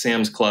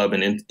Sam's Club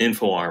and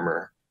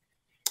InfoArmor.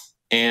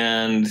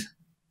 And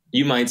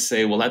you might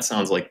say, well, that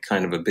sounds like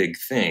kind of a big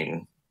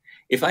thing.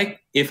 If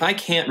I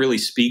can't really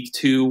speak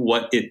to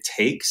what it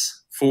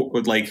takes for,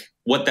 like,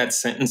 what that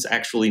sentence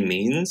actually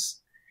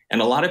means,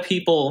 and a lot of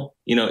people,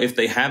 you know, if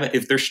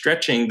they're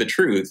stretching the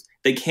truth,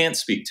 they can't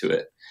speak to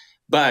it.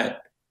 But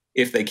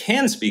if they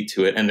can speak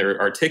to it and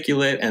they're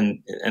articulate,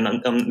 and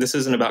this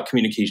isn't about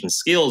communication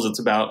skills, it's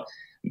about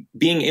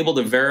being able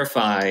to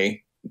verify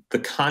the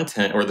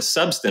content or the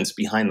substance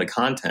behind the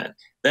content,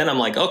 then I'm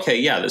like, okay,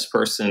 yeah, this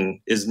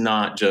person is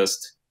not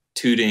just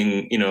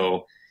tooting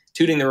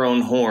their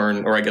own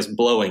horn, or I guess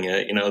blowing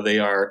it. You know,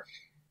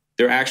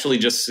 they're actually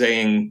just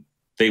saying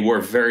they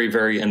were very,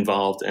 very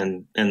involved.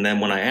 And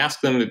then when I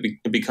ask them,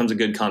 it becomes a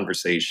good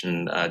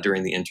conversation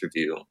during the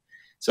interview.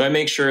 So I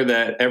make sure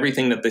that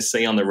everything that they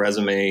say on the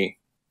resume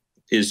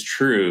is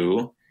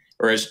true,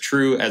 or as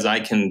true as I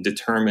can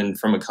determine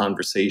from a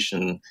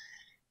conversation.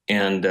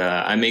 And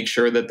I make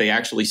sure that they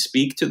actually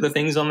speak to the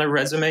things on their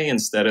resume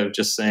instead of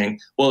just saying,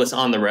 well, it's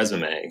on the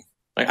resume.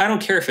 Like, I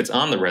don't care if it's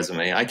on the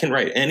resume. I can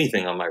write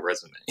anything on my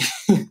resume.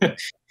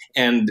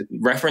 And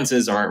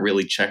references aren't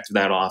really checked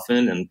that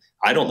often. And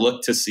I don't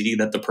look to see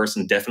that the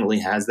person definitely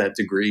has that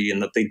degree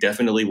and that they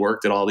definitely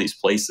worked at all these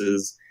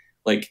places.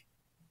 Like,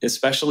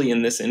 especially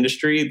in this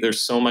industry,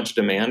 there's so much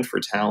demand for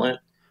talent.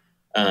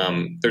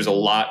 There's a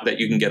lot that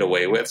you can get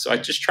away with. So I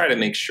just try to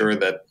make sure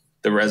that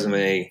the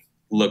resume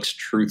looks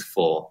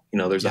truthful. You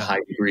know, there's a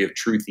high degree of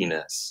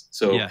truthiness.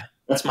 So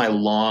that's my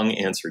long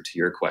answer to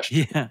your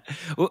question. Yeah.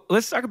 Well,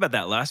 let's talk about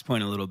that last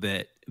point a little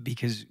bit,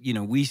 because, you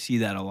know, we see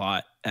that a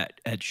lot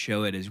at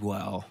Show It as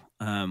well,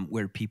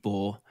 where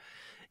people,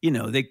 you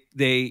know,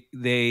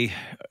 they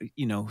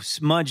you know,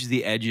 smudge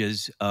the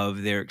edges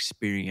of their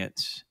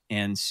experience.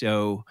 And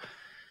so,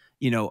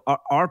 you know,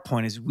 our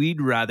point is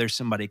we'd rather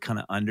somebody kind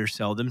of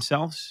undersell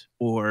themselves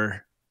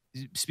or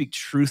speak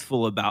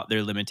truthful about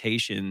their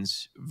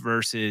limitations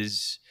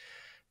versus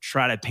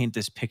try to paint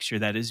this picture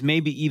that is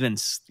maybe even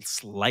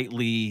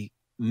slightly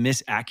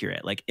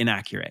misaccurate, like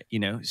inaccurate, you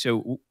know?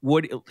 So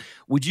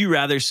would you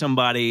rather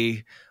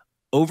somebody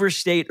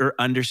overstate or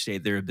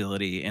understate their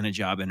ability in a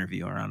job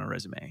interview or on a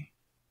resume?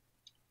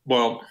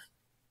 Well,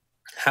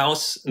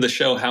 the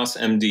show House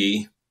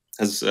MD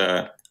has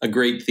a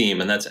great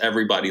theme, and that's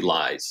everybody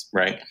lies,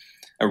 right?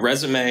 A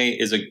resume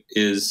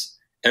is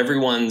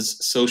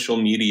everyone's social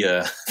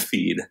media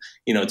feed,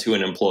 you know, to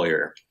an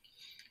employer.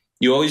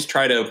 You always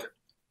try to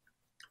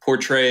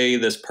portray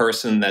this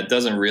person that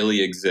doesn't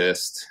really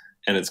exist.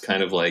 And it's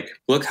kind of like,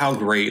 look how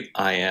great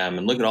I am,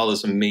 and look at all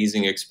this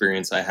amazing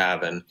experience I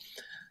have. And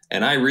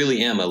I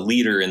really am a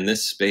leader in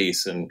this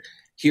space. And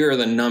here are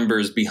the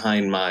numbers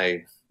behind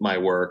my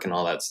work and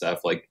all that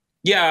stuff. Like,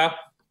 yeah,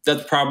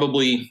 that's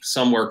probably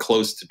somewhere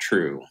close to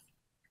true.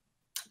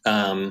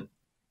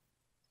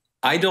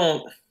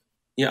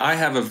 I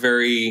have a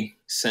very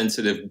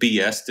sensitive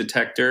BS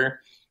detector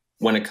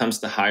when it comes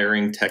to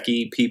hiring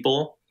techie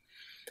people.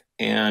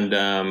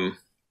 And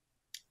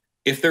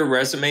if their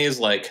resume is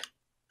like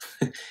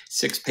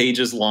 6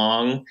 pages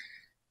long,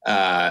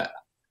 and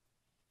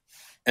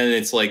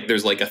it's like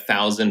there's like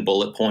 1,000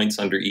 bullet points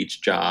under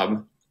each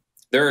job,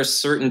 there are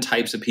certain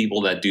types of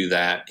people that do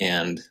that,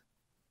 and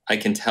I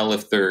can tell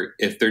if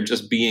they're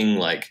just being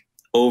like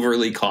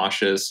overly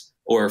cautious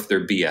or if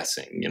they're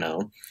BSing, you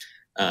know.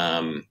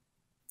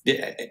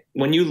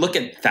 When you look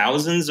at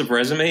thousands of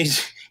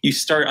resumes, you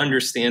start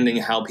understanding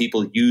how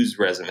people use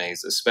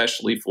resumes,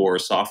 especially for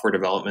software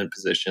development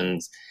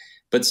positions.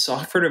 But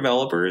software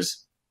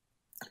developers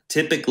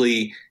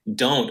typically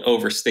don't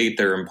overstate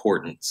their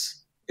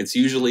importance. It's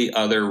usually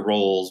other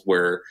roles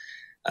where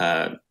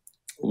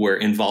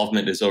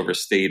involvement is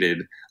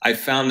overstated. I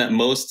found that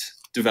most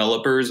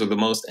developers, or the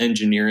most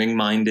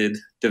engineering-minded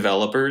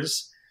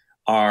developers,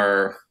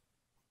 are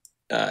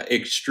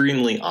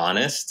extremely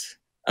honest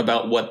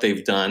about what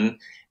they've done,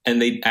 and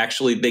they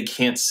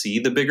can't see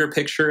the bigger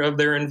picture of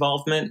their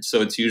involvement.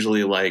 So it's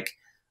usually like,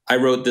 I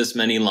wrote this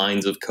many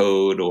lines of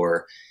code,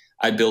 or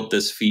I built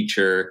this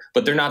feature,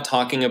 but they're not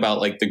talking about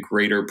like the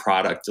greater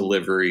product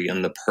delivery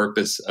and the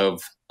purpose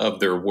of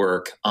their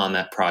work on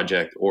that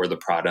project or the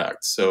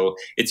product. So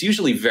it's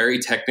usually very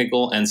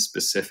technical and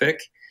specific.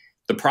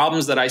 The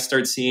problems that I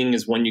start seeing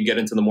is when you get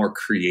into the more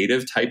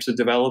creative types of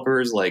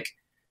developers, like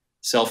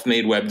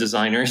self-made web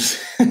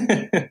designers.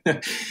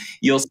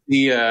 You'll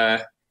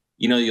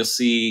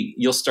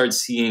start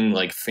seeing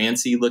like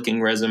fancy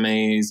looking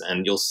resumes,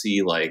 and you'll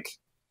see like,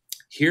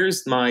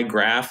 here's my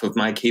graph of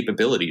my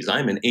capabilities.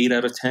 I'm an 8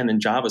 out of 10 in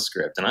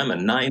JavaScript, and I'm a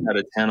 9 out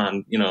of 10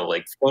 on, you know,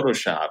 like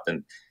Photoshop.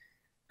 And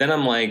then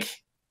I'm like,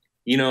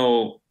 you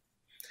know,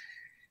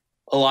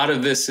 a lot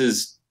of this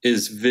is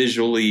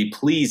visually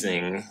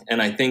pleasing,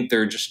 and I think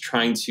they're just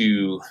trying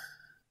to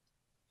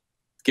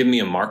give me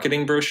a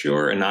marketing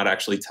brochure and not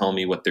actually tell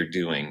me what they're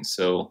doing.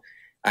 So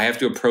I have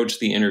to approach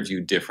the interview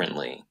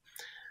differently.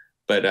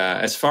 But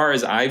as far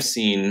as I've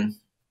seen,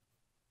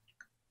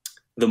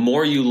 the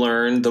more you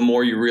learn, the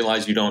more you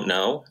realize you don't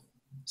know.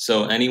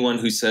 So anyone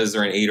who says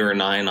they're an 8 or a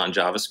 9 on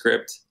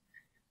JavaScript,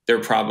 they're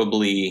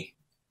probably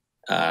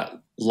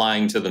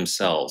lying to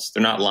themselves.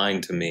 They're not lying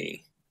to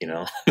me. You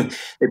know,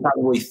 they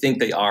probably think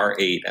they are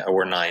 8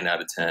 or 9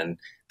 out of 10.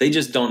 They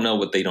just don't know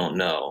what they don't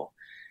know.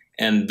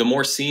 And the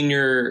more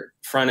senior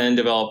front-end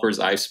developers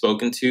I've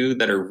spoken to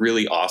that are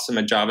really awesome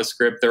at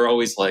JavaScript, they're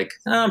always like,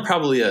 I'm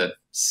probably a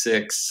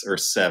 6 or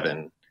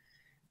 7.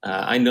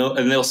 I know,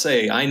 and they'll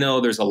say, I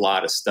know there's a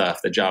lot of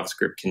stuff that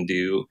JavaScript can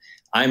do.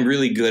 I'm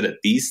really good at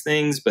these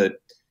things, but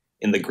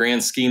in the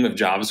grand scheme of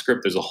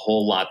JavaScript, there's a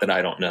whole lot that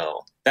I don't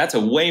know. That's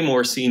a way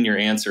more senior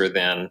answer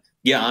than,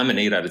 yeah, I'm an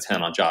 8 out of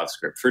 10 on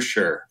JavaScript, for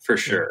sure, for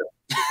sure.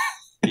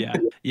 Yeah,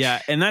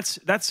 yeah, and that's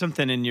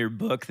something in your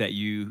book that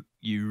you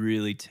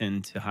really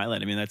tend to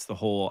highlight. I mean, that's the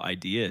whole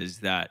idea, is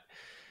that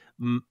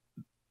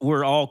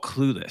we're all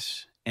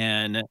clueless,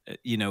 and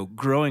you know,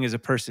 growing as a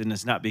person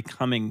is not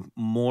becoming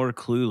more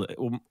clueless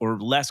or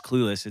less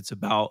clueless. It's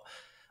about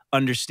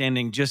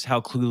understanding just how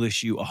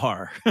clueless you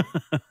are.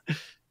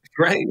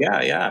 Right?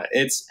 Yeah, yeah.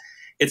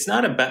 It's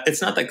not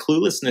that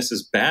cluelessness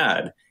is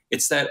bad.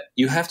 It's that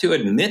you have to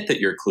admit that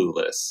you're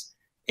clueless.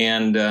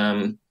 And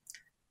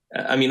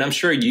I mean, I'm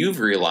sure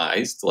you've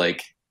realized,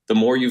 like, the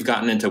more you've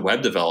gotten into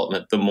web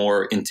development, the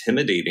more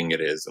intimidating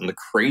it is, and the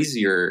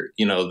crazier,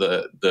 you know,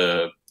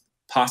 the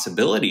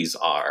possibilities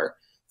are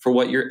for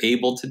what you're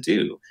able to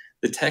do.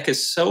 The tech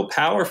is so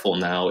powerful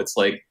now. It's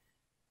like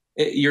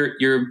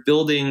you're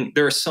building.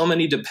 There are so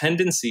many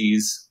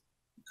dependencies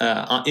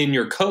in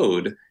your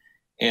code,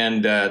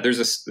 and there's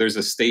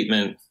a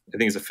statement. I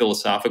think it's a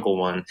philosophical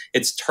one.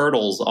 It's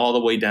turtles all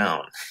the way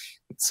down.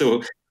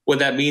 So what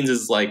that means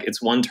is, like,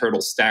 it's one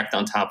turtle stacked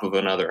on top of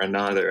another,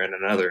 another, and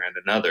another, and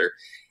another.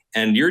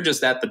 And you're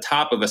just at the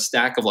top of a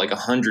stack of like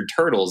 100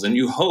 turtles, and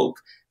you hope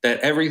that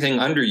everything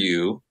under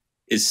you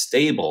is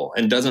stable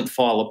and doesn't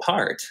fall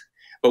apart.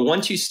 But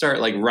once you start,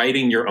 like,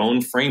 writing your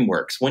own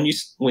frameworks, when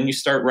you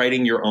start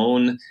writing your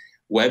own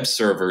web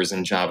servers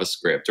in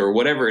JavaScript or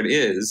whatever it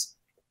is,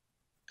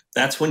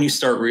 that's when you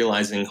start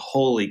realizing,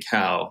 holy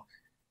cow,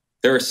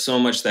 there is so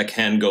much that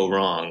can go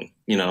wrong,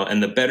 you know,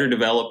 and the better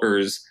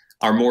developers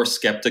are more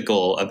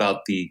skeptical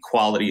about the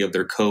quality of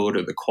their code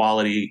or the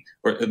quality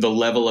or the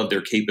level of their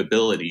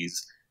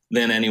capabilities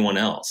than anyone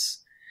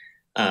else.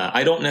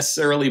 I don't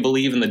necessarily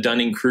believe in the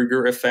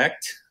Dunning-Kruger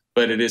effect,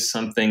 but it is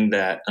something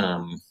that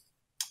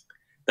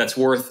that's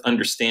worth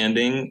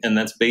understanding. And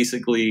that's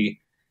basically,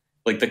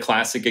 like, the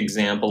classic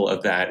example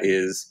of that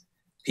is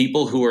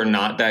people who are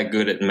not that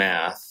good at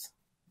math.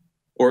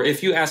 Or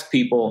if you ask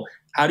people,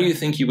 how do you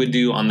think you would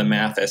do on the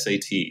math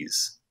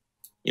SATs?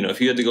 You know,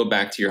 if you had to go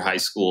back to your high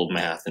school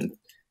math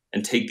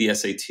and take the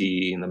SAT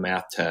and the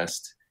math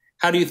test,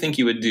 how do you think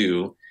you would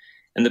do?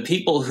 And the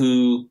people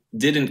who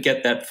didn't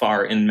get that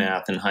far in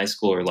math in high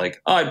school are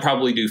like, oh, I'd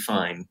probably do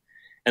fine.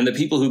 And the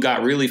people who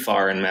got really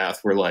far in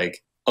math were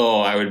like,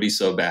 oh, I would be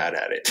so bad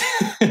at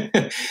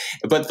it.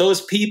 But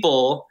those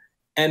people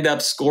end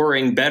up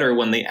scoring better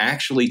when they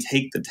actually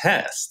take the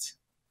test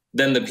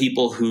than the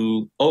people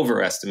who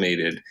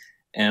overestimated.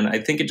 And I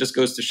think it just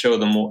goes to show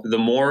the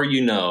more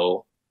you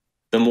know,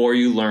 the more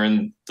you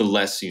learn, the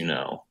less you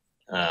know.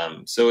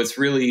 So it's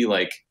really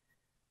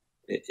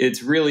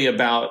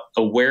about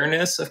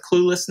awareness of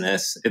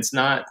cluelessness. It's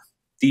not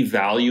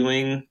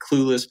devaluing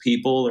clueless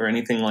people or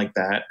anything like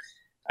that.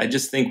 I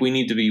just think we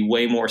need to be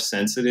way more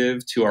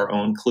sensitive to our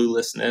own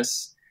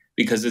cluelessness,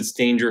 because it's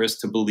dangerous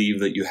to believe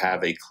that you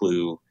have a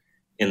clue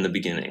in the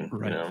beginning.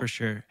 Right, you know? for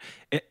sure.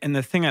 And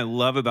the thing I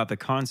love about the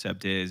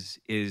concept is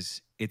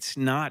it's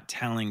not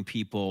telling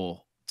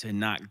people to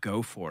not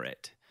go for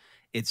it.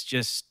 It's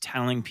just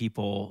telling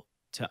people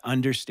to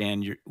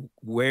understand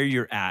where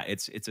you're at.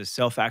 It's a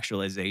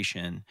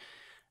self-actualization,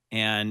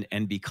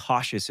 and be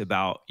cautious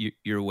about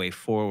your way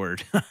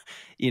forward,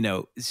 you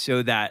know,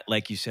 so that,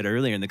 like you said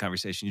earlier in the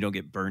conversation, you don't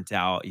get burnt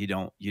out, you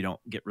don't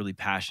get really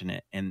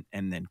passionate and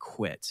then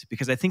quit.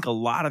 Because I think a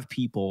lot of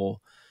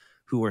people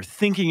who are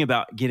thinking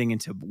about getting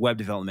into web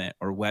development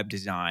or web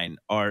design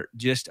are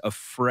just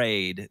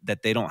afraid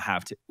that they don't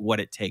have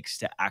what it takes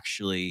to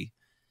actually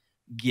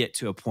get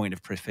to a point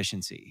of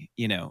proficiency,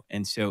 you know?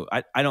 And so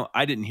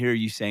I didn't hear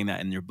you saying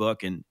that in your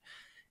book. And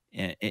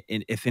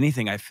if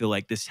anything, I feel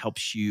like this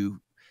helps you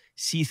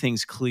see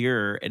things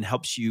clearer and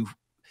helps you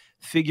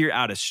figure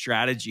out a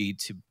strategy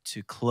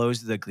to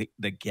close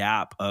the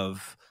gap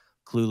of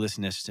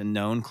cluelessness to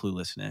known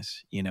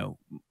cluelessness, you know,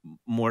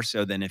 more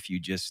so than if you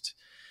just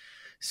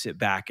sit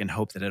back and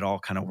hope that it all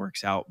kind of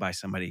works out by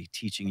somebody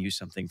teaching you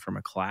something from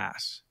a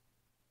class.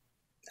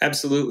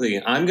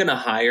 Absolutely. I'm going to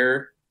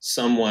hire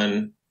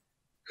someone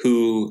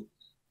who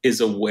is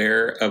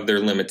aware of their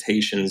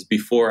limitations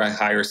before I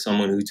hire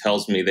someone who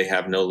tells me they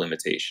have no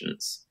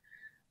limitations.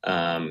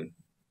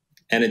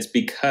 And it's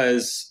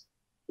because,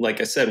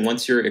 like I said,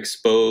 once you're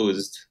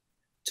exposed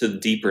to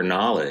deeper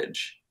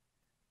knowledge,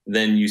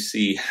 then you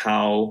see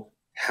how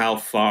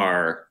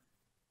far,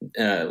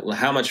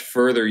 how much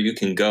further you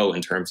can go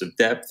in terms of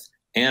depth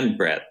and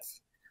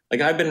breadth.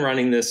 Like, I've been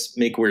running this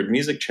Make Weird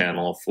Music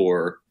channel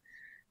for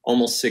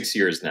almost 6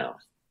 years now.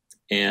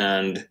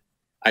 And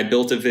I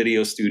built a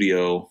video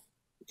studio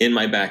in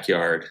my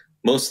backyard,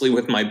 mostly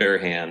with my bare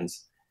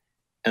hands.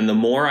 And the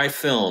more I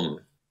film,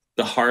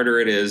 the harder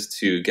it is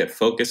to get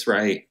focus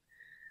right,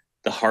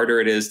 the harder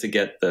it is to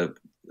get the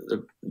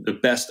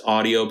best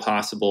audio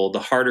possible, the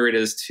harder it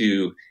is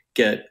to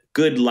get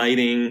good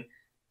lighting,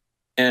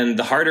 and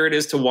the harder it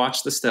is to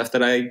watch the stuff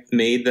that I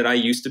made that I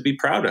used to be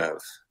proud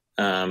of.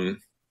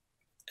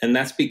 And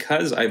that's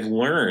because I've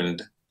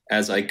learned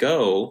as I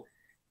go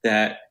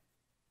that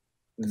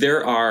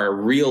there are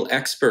real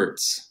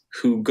experts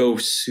who go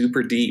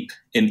super deep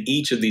in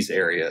each of these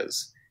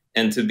areas.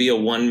 And to be a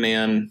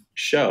one-man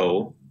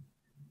show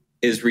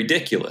is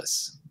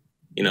ridiculous.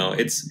 You know,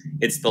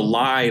 it's the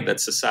lie that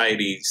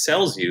society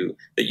sells you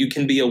that you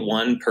can be a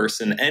one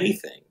person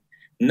anything.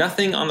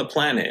 Nothing on the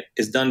planet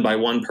is done by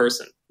one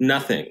person.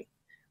 Nothing.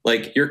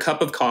 Like your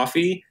cup of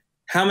coffee,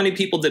 how many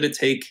people did it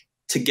take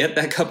to get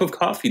that cup of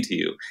coffee to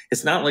you?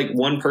 It's not like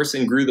one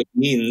person grew the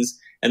beans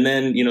and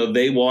then, you know,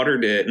 they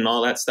watered it and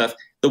all that stuff.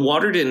 The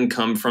water didn't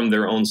come from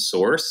their own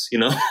source, you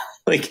know,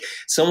 like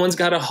someone's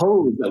got a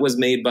hose that was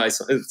made by.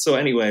 So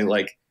anyway,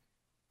 like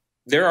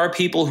there are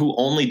people who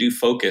only do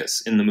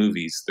focus in the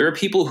movies. There are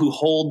people who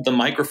hold the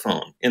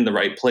microphone in the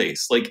right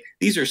place. Like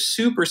these are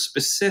super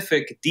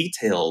specific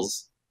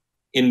details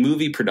in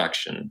movie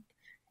production.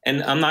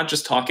 And I'm not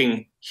just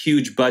talking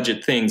huge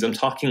budget things. I'm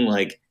talking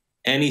like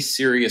any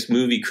serious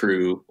movie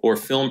crew or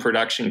film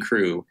production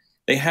crew.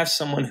 They have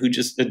someone who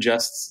just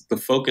adjusts the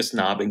focus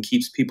knob and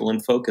keeps people in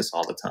focus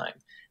all the time.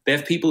 They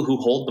have people who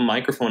hold the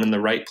microphone in the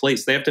right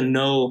place. They have to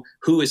know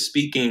who is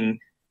speaking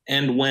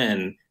and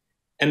when.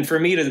 And for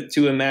me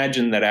to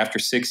imagine that after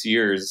 6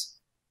 years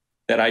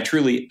that I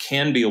truly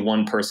can be a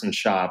one-person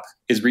shop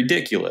is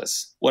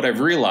ridiculous. What I've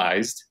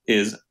realized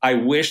is I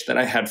wish that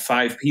I had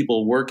 5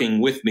 people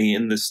working with me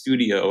in the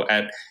studio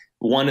at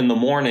 1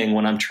 a.m.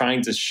 when I'm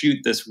trying to shoot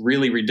this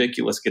really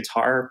ridiculous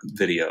guitar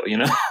video, you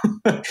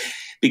know,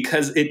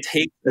 because it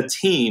takes a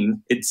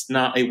team. It's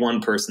not a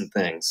one-person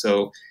thing.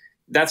 So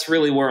that's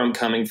really where I'm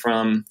coming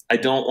from. I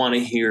don't want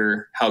to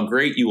hear how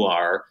great you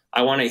are.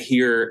 I want to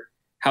hear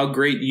how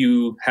great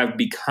you have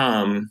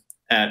become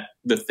at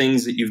the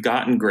things that you've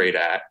gotten great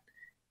at.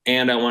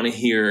 And I want to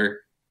hear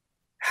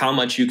how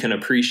much you can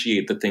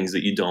appreciate the things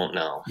that you don't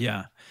know.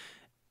 Yeah.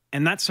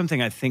 And that's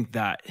something I think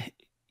that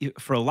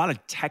for a lot of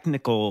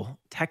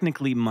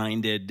technically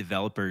minded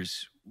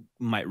developers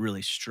might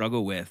really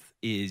struggle with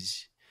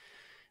is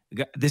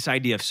this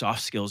idea of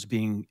soft skills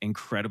being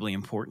incredibly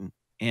important.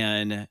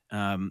 And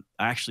I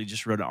actually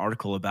just wrote an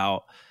article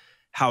about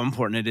how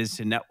important it is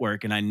to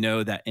network. And I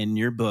know that in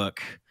your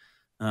book,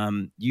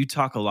 you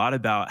talk a lot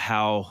about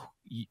how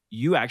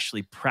you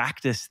actually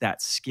practice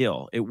that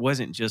skill. It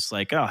wasn't just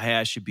like, oh, hey,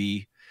 I should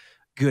be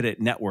good at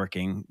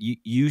networking.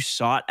 You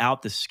sought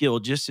out the skill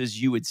just as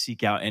you would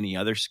seek out any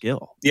other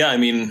skill. Yeah, I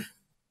mean,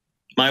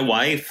 my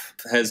wife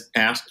has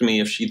asked me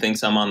if she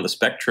thinks I'm on the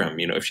spectrum,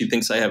 you know, if she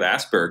thinks I have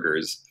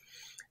Asperger's.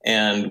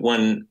 And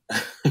when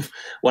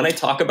I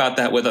talk about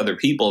that with other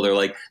people, they're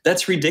like,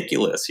 that's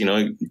ridiculous. You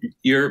know,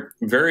 you're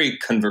very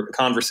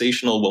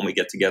conversational when we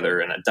get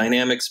together and a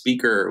dynamic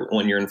speaker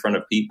when you're in front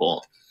of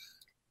people.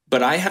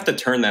 But I have to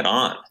turn that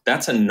on.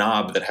 That's a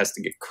knob that has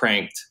to get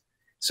cranked.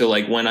 So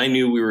like when I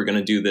knew we were going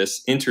to do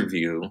this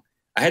interview,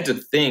 I had to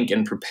think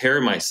and prepare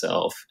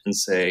myself and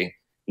say,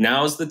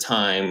 now's the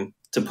time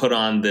to put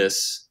on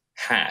this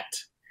hat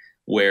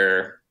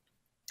where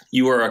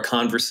you are a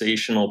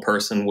conversational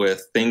person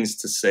with things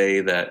to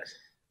say that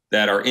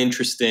are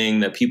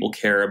interesting, that people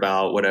care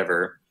about,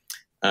 whatever.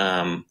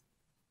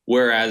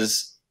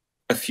 Whereas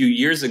a few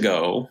years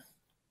ago,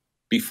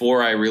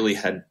 before I really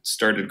had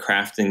started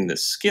crafting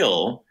this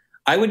skill,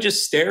 I would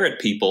just stare at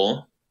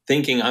people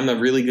thinking I'm a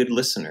really good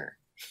listener.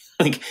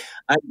 Like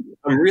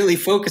I'm really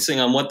focusing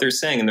on what they're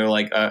saying. And they're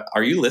like,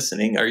 are you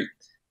listening?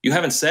 You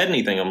haven't said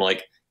anything. I'm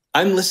like,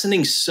 I'm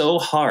listening so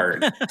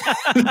hard.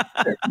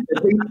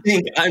 They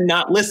think I'm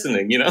not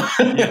listening, you know?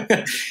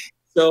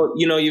 So,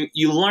 you know,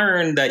 you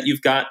learn that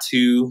you've got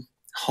to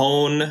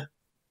hone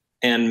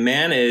and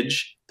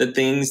manage the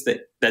things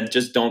that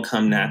just don't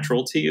come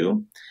natural to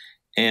you.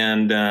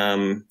 And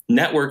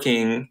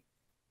networking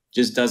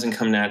just doesn't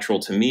come natural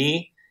to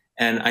me.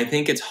 And I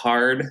think it's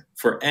hard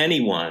for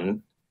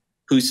anyone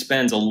who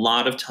spends a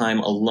lot of time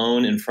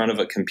alone in front of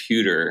a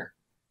computer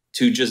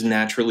to just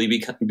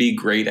naturally be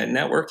great at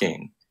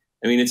networking.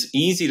 I mean, it's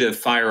easy to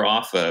fire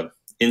off a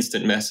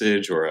instant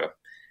message or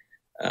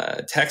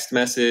a text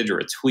message or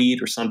a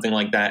tweet or something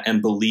like that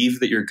and believe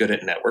that you're good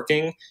at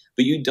networking,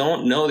 but you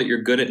don't know that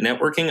you're good at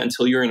networking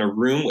until you're in a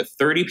room with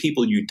 30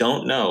 people you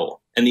don't know.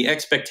 And the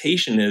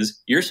expectation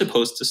is you're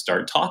supposed to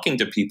start talking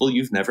to people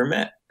you've never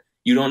met.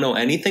 You don't know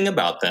anything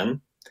about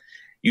them.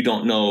 You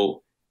don't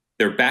know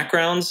their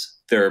backgrounds,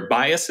 their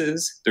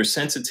biases, their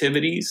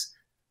sensitivities.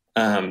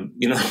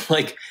 You know,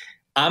 like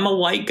I'm a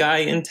white guy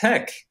in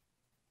tech.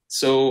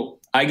 So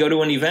I go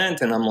to an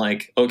event and I'm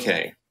like,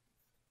 okay,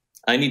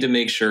 I need to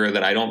make sure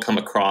that I don't come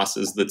across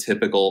as the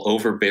typical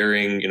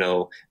overbearing, you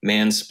know,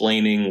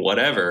 mansplaining,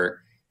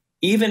 whatever.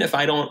 Even if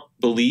I don't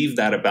believe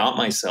that about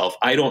myself,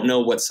 I don't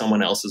know what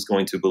someone else is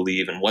going to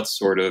believe and what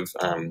sort of,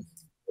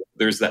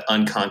 there's that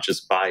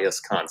unconscious bias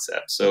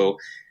concept. So,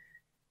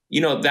 you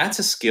know, that's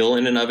a skill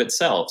in and of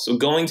itself. So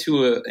going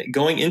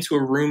into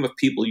a room of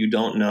people you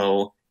don't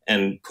know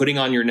and putting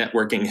on your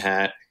networking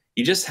hat,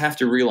 you just have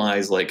to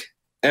realize like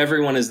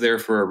everyone is there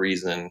for a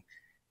reason.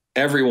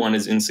 Everyone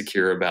is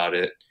insecure about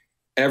it.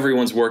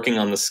 Everyone's working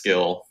on the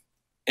skill.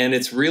 And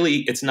it's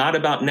not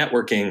about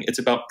networking. It's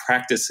about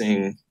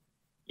practicing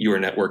your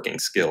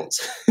networking skills.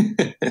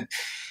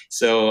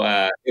 So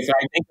if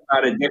I think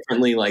about it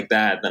differently like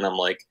that, then I'm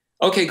like,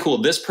 okay,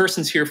 cool. This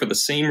person's here for the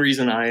same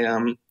reason I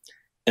am.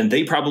 And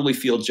they probably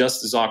feel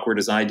just as awkward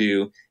as I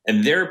do.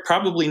 And they're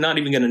probably not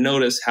even going to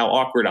notice how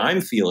awkward I'm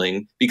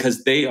feeling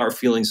because they are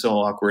feeling so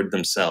awkward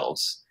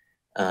themselves.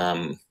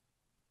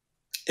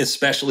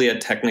 Especially at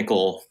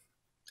technical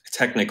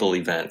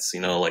events,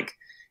 like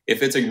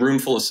if it's a room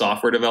full of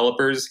software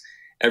developers,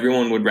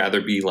 everyone would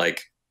rather be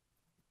like,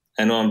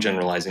 I know I'm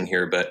generalizing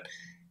here, but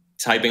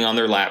typing on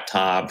their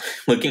laptop,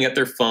 looking at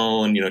their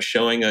phone,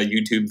 showing a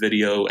YouTube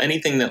video,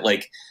 anything that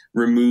like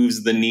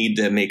removes the need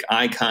to make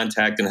eye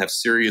contact and have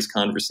serious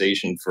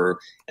conversation for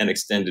an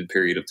extended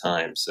period of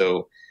time.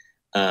 So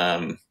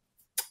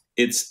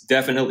it's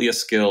definitely a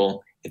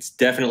skill. It's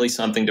definitely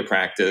something to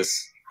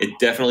practice. It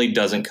definitely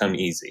doesn't come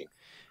easy.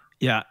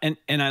 Yeah,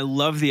 and I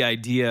love the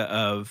idea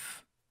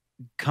of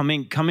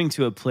coming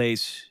to a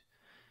place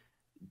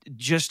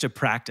just to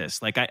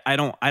practice. Like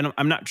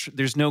I'm not sure,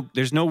 there's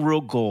no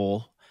real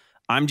goal.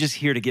 I'm just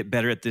here to get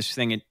better at this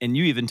thing. And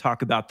you even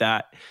talk about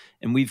that.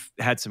 And we've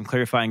had some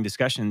clarifying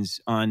discussions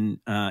on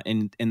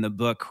in the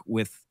book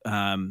with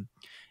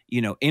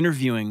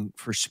interviewing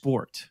for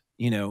sport.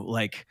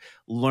 Like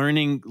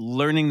learning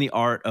the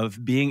art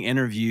of being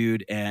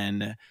interviewed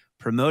and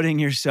promoting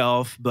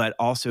yourself, but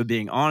also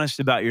being honest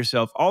about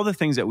yourself. All the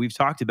things that we've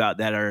talked about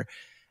that are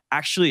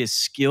actually a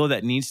skill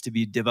that needs to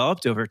be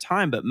developed over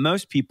time. But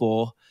most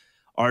people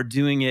are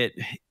doing it,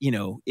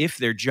 if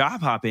they're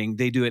job hopping,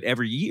 they do it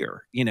every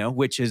year,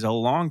 which is a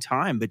long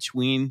time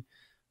between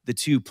the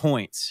 2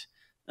 points.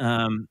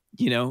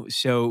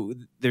 So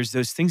there's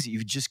those things that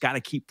you've just got to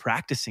keep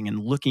practicing and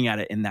looking at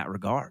it in that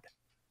regard.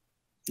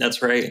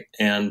 That's right.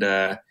 And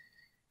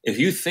if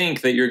you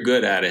think that you're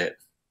good at it,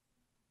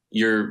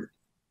 you're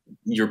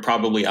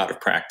probably out of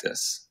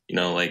practice. You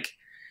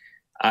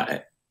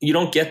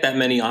don't get that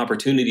many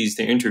opportunities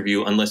to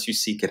interview unless you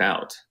seek it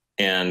out.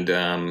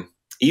 And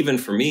even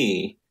for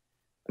me,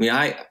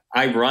 I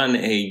run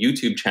a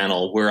YouTube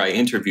channel where I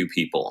interview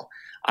people.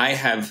 I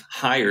have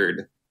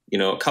hired,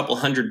 a couple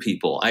hundred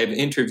people. I have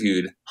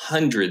interviewed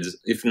hundreds,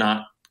 if not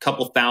a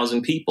couple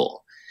thousand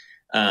people.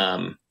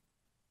 And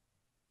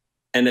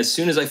as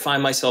soon as I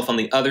find myself on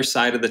the other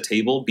side of the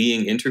table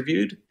being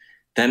interviewed,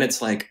 then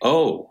it's like,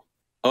 oh,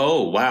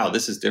 wow,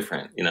 this is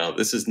different.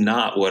 This is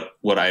not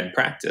what I had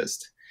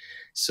practiced.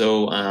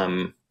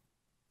 So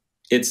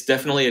it's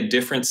definitely a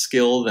different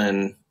skill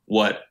than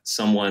what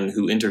someone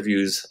who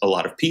interviews a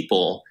lot of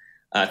people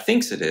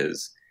thinks it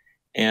is.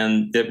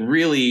 And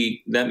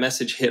that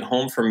message hit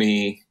home for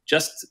me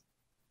just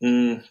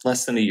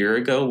less than a year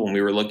ago when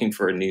we were looking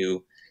for a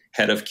new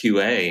head of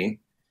QA.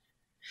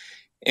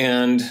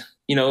 And,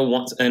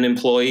 once an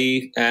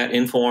employee at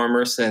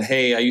InfoArmor said,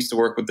 hey, I used to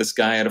work with this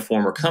guy at a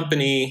former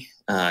company.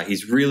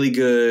 He's really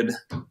good.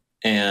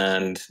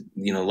 And,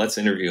 let's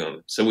interview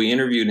him. So we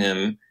interviewed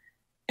him.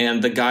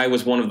 And the guy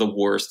was one of the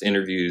worst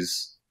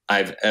interviews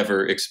I've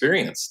ever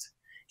experienced.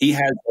 He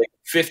had like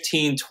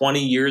 15,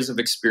 20 years of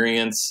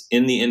experience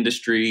in the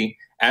industry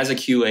as a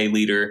QA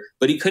leader,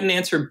 but he couldn't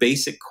answer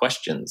basic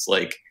questions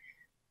like,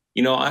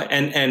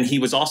 and he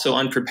was also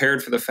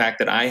unprepared for the fact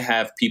that I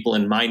have people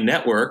in my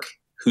network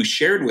who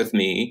shared with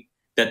me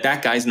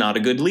that guy's not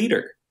a good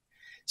leader.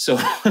 So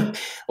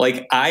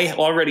like I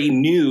already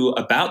knew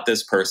about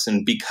this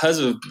person because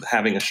of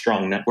having a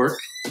strong network.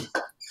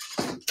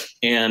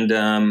 And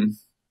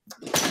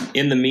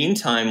in the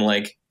meantime,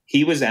 like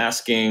he was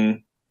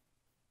saying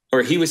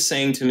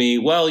to me,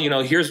 well,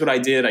 here's what I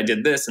did. I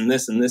did this and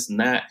this and this and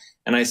that.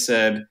 And I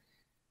said,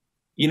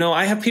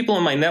 I have people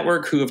in my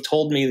network who have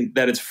told me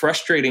that it's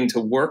frustrating to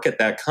work at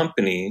that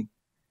company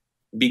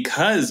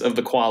because of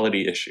the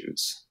quality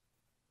issues.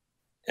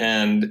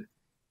 And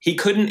he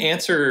couldn't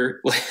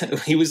answer.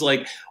 He was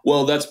like,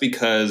 well, that's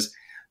because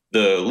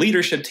the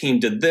leadership team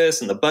did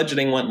this and the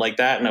budgeting went like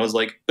that. And I was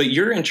like, but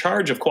you're in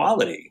charge of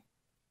quality.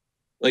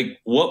 Like,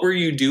 what were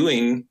you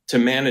doing to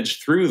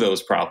manage through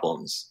those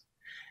problems?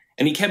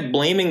 And he kept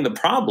blaming the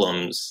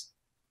problems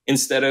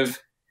instead of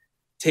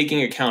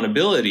taking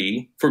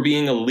accountability for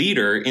being a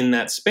leader in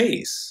that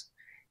space.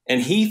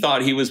 And he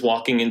thought he was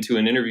walking into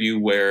an interview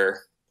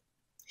where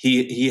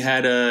he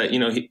had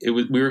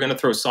we were going to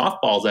throw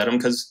softballs at him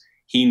because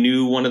he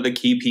knew one of the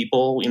key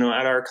people,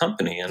 at our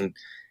company. And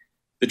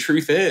the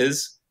truth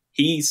is,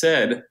 he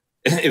said,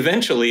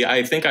 eventually,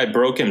 I think I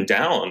broke him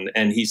down.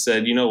 And he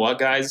said, you know what,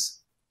 guys?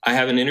 I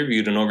haven't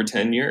interviewed in over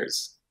 10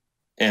 years.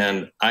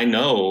 And I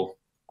know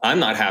I'm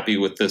not happy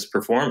with this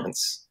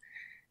performance.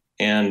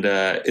 And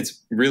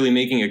it's really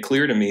making it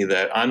clear to me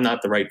that I'm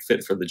not the right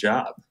fit for the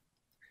job.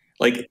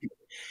 Like,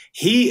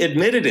 he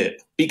admitted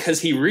it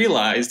because he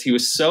realized he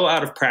was so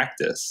out of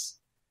practice.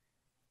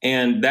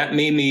 And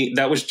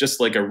that was just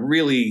like a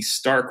really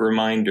stark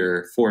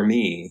reminder for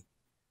me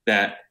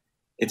that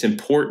it's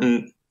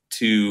important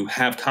to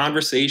have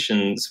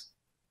conversations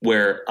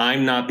where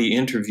I'm not the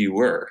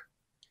interviewer.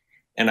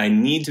 And I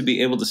need to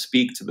be able to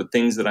speak to the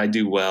things that I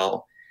do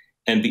well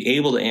and be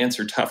able to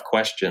answer tough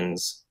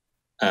questions,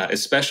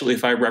 especially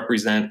if I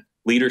represent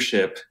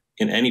leadership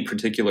in any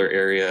particular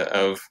area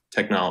of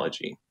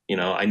technology. You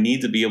know, I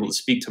need to be able to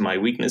speak to my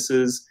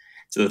weaknesses,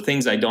 to the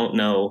things I don't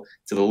know,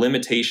 to the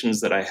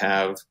limitations that I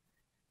have,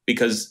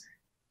 because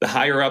the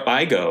higher up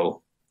I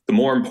go, the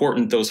more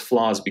important those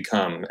flaws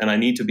become. And I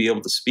need to be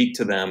able to speak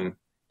to them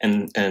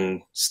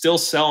and still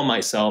sell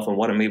myself and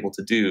what I'm able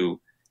to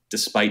do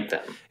despite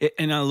them.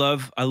 And I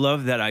love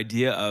that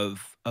idea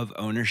of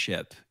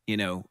ownership, you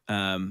know,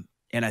 and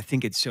I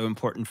think it's so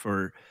important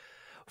for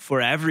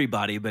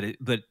everybody,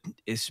 but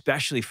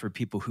especially for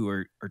people who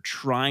are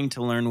trying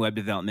to learn web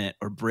development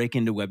or break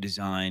into web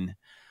design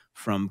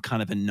from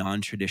kind of a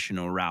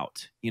non-traditional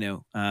route, you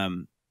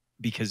know,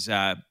 because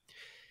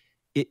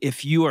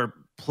if you are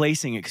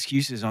placing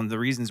excuses on the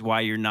reasons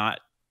why you're not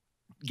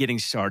getting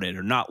started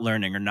or not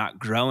learning or not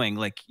growing,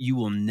 like you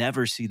will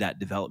never see that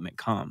development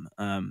come.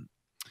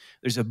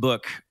 There's a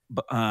book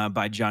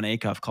by Jon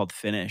Acuff called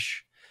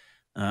Finish.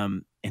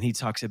 And he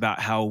talks about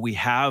how we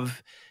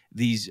have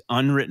these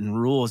unwritten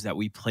rules that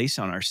we place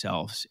on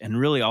ourselves. And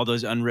really all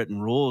those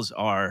unwritten rules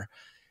are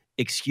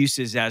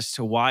excuses as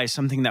to why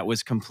something that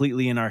was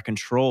completely in our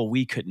control,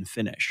 we couldn't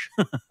finish.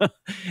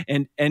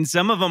 And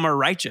some of them are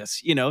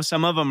righteous, you know,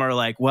 some of them are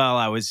like, well,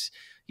 I was,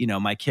 you know,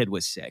 my kid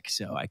was sick,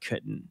 so I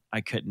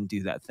couldn't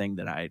do that thing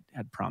that I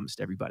had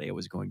promised everybody I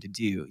was going to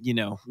do, you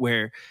know,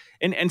 where,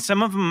 and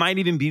some of them might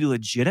even be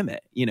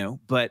legitimate, you know,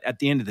 but at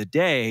the end of the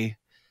day,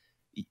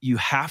 you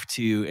have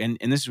to,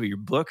 and this is what your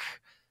book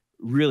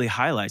really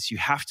highlights, you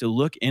have to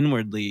look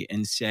inwardly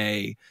and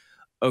say,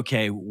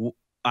 okay,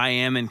 I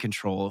am in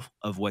control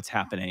of what's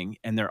happening,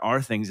 and there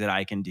are things that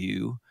I can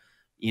do,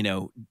 you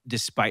know,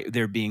 despite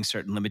there being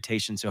certain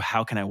limitations. So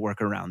how can I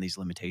work around these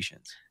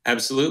limitations?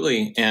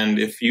 Absolutely. And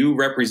if you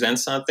represent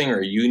something,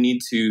 or you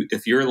need to,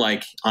 if you're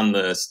like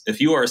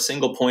if you are a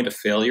single point of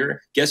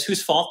failure, guess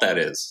whose fault that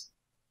is?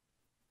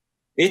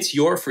 It's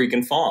your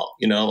freaking fault.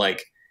 You know,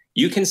 like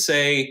you can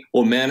say,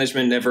 well,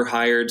 management never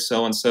hired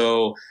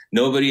so-and-so.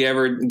 Nobody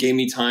ever gave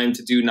me time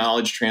to do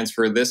knowledge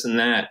transfer, this and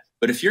that.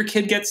 But if your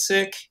kid gets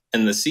sick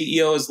and the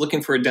CEO is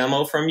looking for a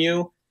demo from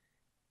you,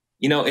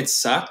 you know, it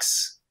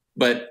sucks,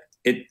 but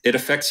it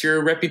affects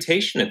your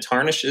reputation. It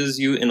tarnishes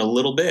you in a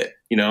little bit,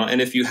 you know.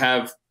 And if you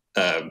have,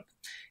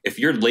 if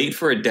you're late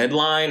for a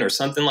deadline or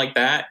something like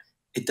that,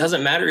 it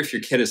doesn't matter if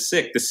your kid is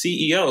sick. The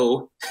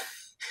CEO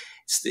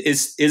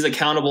is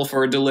accountable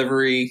for a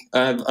delivery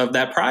of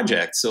that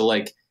project. So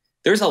like,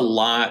 there's a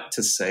lot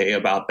to say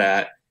about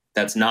that.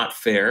 That's not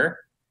fair.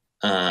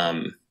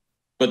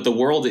 But the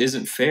world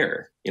isn't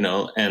fair, you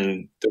know.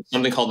 And there's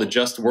something called the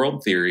just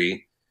world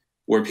theory,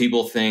 where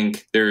people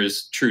think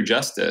there's true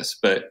justice,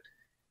 but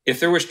if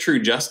there was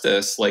true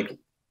justice, like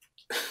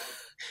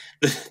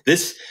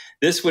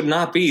this would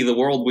not be the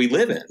world we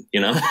live in, you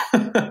know?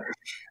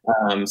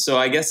 So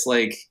I guess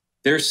like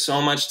there's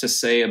so much to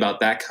say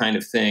about that kind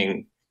of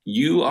thing.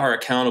 You are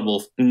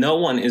accountable. No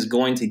one is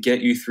going to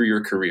get you through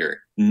your career.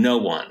 No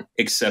one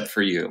except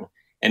for you.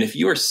 And if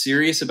you are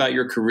serious about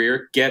your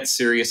career, get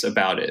serious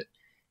about it.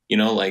 You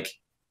know, like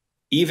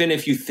even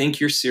if you think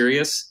you're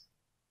serious,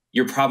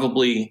 you're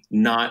probably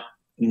not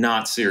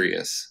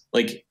serious.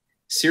 Like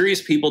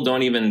serious people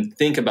don't even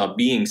think about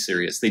being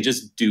serious. They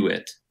just do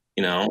it,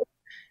 you know?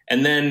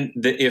 And then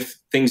if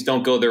things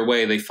don't go their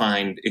way, they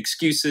find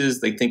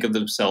excuses. They think of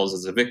themselves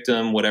as a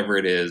victim, whatever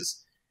it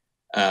is.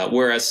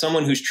 Whereas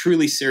someone who's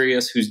truly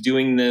serious, who's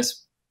doing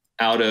this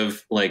out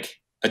of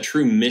like a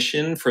true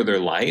mission for their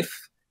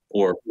life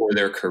or for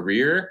their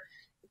career,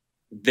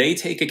 they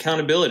take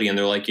accountability and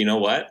they're like, you know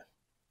what?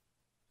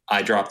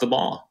 I dropped the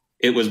ball.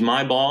 It was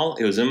my ball.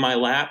 It was in my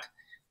lap.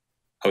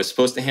 I was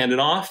supposed to hand it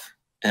off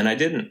and I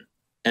didn't.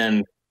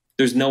 And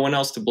there's no one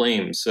else to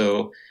blame.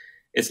 So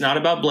it's not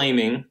about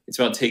blaming. It's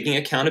about taking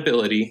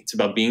accountability. It's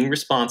about being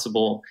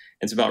responsible.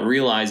 It's about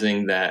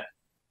realizing that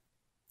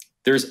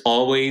there's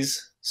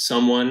always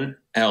someone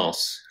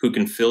else who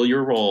can fill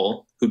your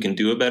role, who can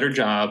do a better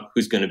job,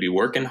 who's going to be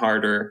working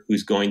harder,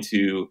 who's going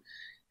to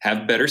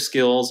have better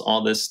skills,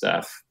 all this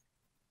stuff.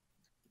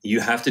 You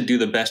have to do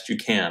the best you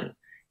can.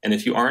 And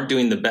if you aren't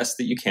doing the best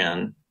that you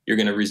can, you're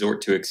going to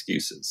resort to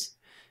excuses.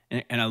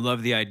 And I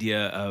love the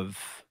idea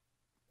of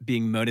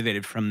being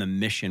motivated from the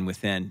mission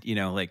within. You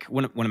know, like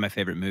one of my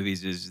favorite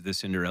movies is The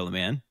Cinderella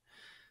Man,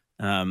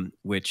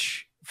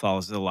 which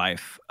follows the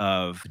life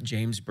of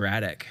James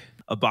Braddock,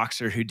 a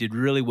boxer who did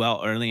really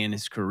well early in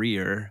his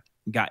career,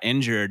 got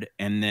injured,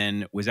 and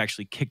then was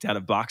actually kicked out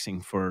of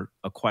boxing for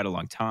quite a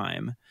long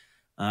time.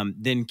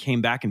 Then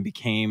came back and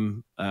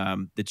became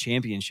the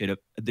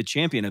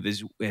champion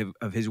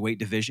of his weight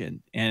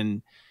division.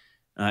 And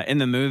in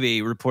the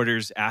movie,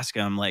 reporters ask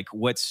him like,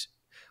 "What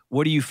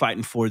are you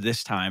fighting for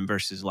this time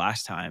versus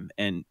last time?"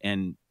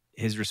 And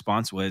his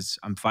response was,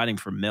 "I'm fighting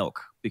for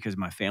milk because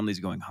my family's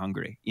going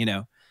hungry." You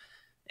know,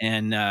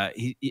 and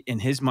he, in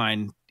his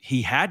mind,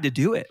 he had to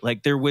do it.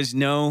 Like there was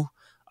no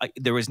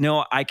there was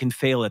no, I can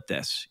fail at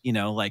this,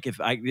 like if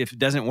it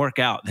doesn't work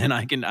out, then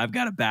I've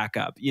got to back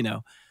up,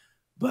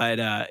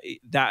 but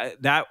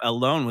that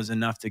alone was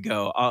enough to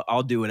go,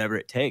 I'll do whatever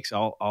it takes.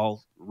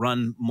 I'll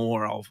run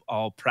more.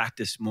 I'll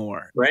practice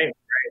more. Right.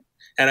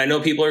 And I know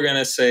people are going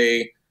to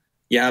say,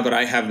 yeah, but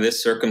I have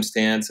this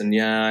circumstance, and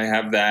yeah, I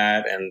have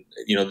that. And,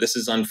 this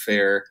is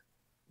unfair.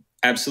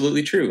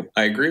 Absolutely true.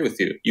 I agree with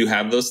you. You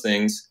have those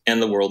things,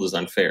 and the world is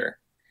unfair.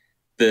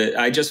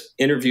 I just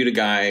interviewed a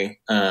guy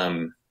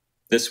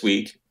this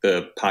week.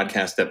 The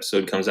podcast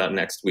episode comes out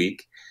next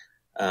week.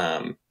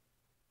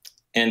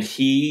 And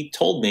he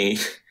told me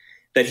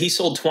that he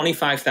sold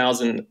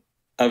 25,000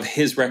 of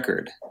his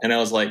record. And I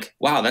was like,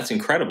 wow, that's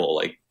incredible.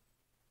 Like,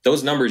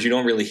 those numbers, you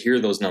don't really hear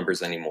those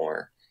numbers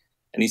anymore.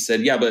 And he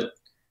said, yeah, but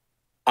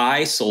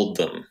I sold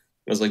them.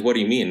 I was like, what do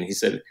you mean? He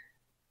said,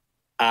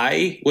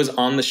 I was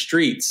on the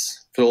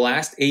streets for the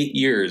last 8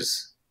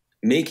 years,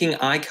 making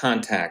eye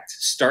contact,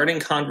 starting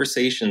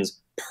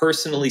conversations,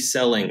 personally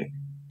selling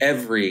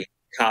every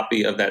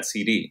copy of that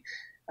CD.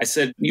 I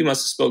said, you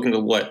must have spoken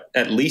to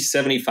at least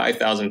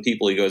 75,000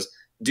 people. He goes,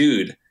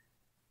 dude,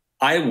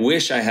 I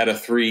wish I had a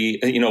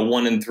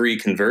 1 in 3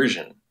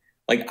 conversion.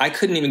 Like, I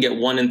couldn't even get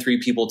 1 in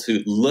 3 people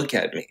to look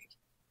at me,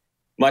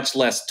 much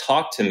less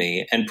talk to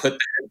me and put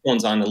the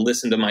headphones on and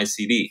listen to my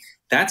CD.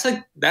 That's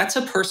a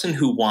person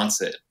who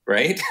wants it,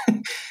 right?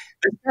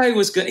 This guy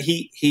was good.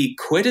 He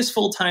quit his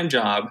full-time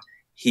job.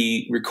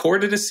 He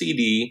recorded a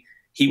CD.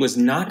 He was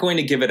not going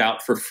to give it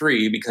out for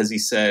free because he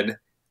said,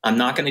 I'm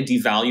not going to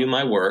devalue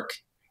my work.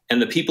 And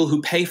the people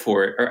who pay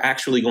for it are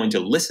actually going to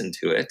listen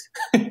to it.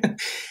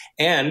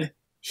 And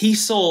he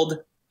sold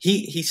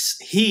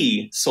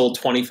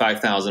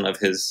 25,000 of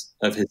his,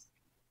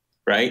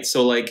 right?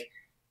 So like,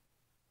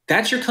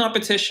 that's your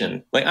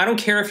competition. Like, I don't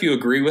care if you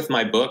agree with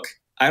my book.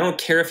 I don't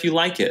care if you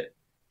like it.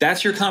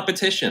 That's your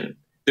competition.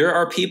 There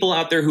are people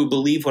out there who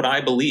believe what I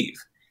believe.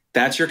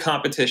 That's your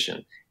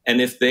competition. And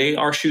if they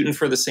are shooting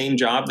for the same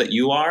job that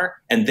you are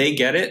and they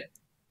get it,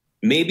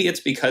 maybe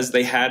it's because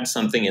they had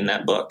something in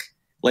that book.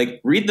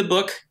 Like, read the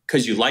book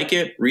because you like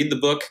it. Read the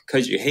book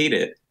because you hate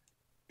it.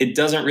 It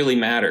doesn't really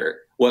matter.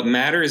 What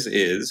matters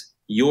is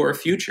your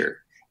future.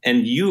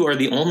 And you are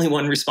the only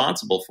one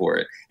responsible for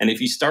it. And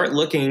if you start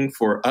looking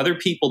for other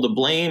people to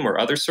blame or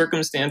other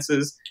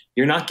circumstances,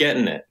 you're not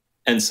getting it.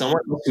 And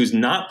someone who's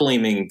not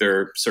blaming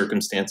their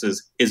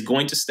circumstances is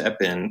going to step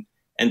in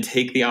and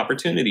take the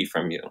opportunity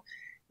from you.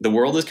 The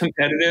world is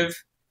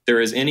competitive.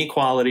 There is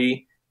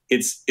inequality.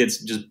 It's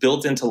just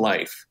built into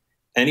life.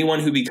 Anyone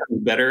who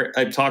becomes better,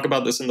 I talk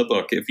about this in the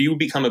book. If you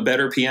become a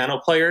better piano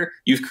player,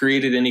 you've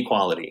created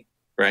inequality,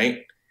 right?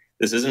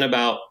 This isn't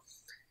about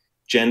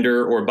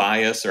gender or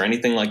bias or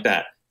anything like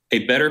that.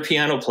 A better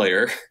piano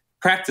player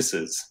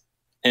practices.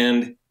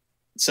 And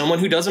someone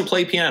who doesn't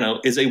play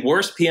piano is a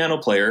worse piano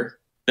player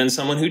than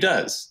someone who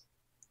does,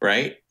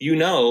 right?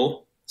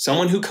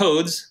 Someone who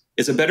codes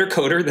is a better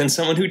coder than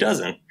someone who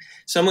doesn't.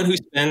 Someone who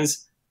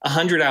spends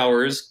 100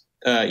 hours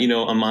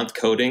a month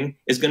coding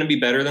is going to be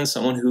better than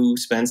someone who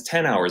spends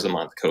 10 hours a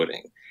month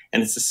coding.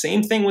 And it's the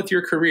same thing with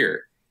your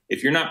career.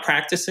 If you're not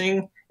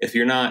practicing, if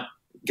you're not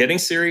getting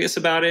serious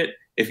about it,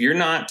 if you're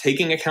not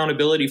taking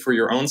accountability for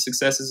your own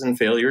successes and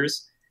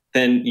failures,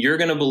 then you're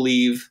going to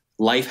believe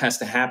life has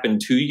to happen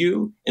to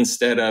you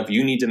instead of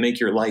you need to make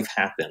your life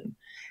happen.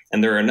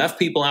 And there are enough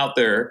people out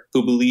there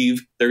who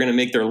believe they're going to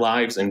make their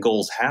lives and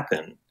goals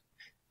happen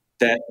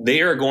that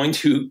they are going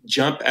to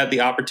jump at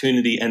the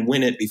opportunity and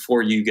win it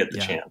before you get the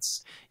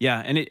chance. Yeah.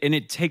 And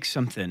it takes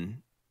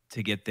something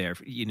to get there.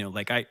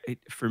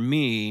 For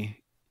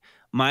me,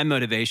 my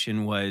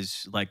motivation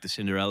was like the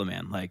Cinderella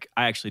man. Like,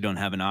 I actually don't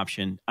have an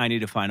option. I need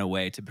to find a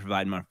way to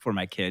provide for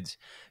my kids.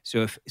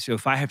 So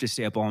if I have to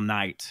stay up all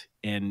night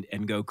and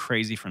go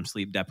crazy from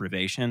sleep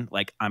deprivation,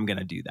 like, I'm going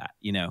to do that,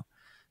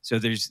 So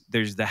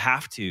there's the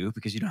have to,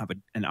 because you don't have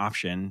an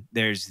option.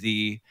 There's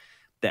the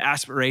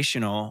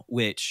aspirational,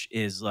 which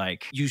is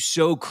like, you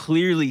so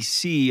clearly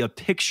see a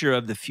picture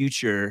of the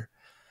future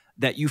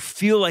that you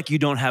feel like you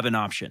don't have an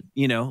option,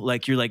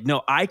 like you're like,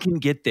 no, I can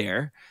get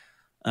there.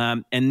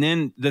 And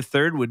then the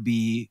third would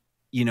be,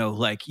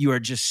 like, you are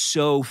just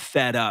so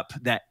fed up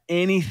that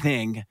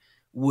anything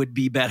would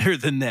be better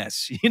than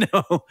this,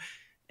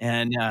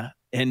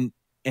 and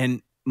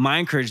my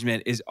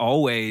encouragement is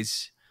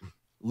always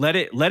let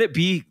it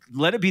be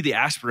the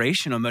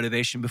aspirational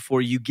motivation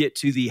before you get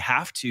to the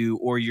have to,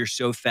 or you're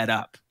so fed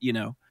up,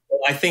 Well,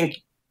 I think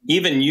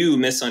even you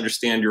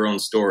misunderstand your own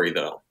story,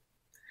 though.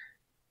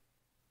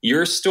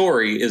 Your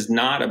story is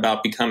not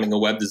about becoming a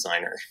web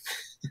designer.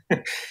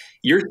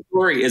 Your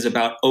story is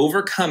about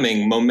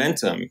overcoming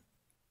momentum,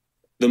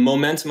 the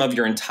momentum of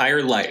your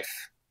entire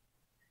life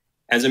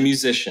as a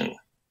musician,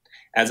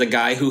 as a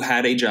guy who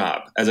had a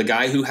job, as a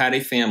guy who had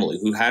a family,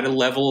 who had a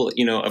level,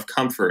 of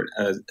comfort,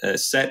 a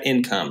set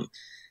income,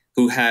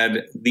 who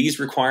had these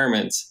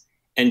requirements,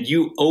 and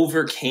you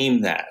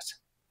overcame that.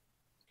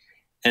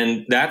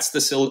 And that's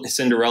the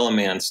Cinderella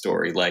man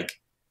story. Like,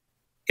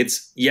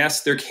 it's,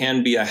 yes, there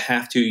can be a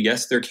have to,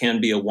 yes, there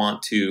can be a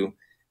want to,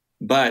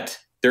 but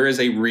there is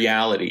a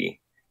reality.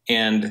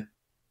 And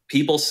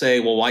people say,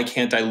 well, why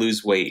can't I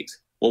lose weight?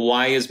 Well,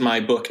 why is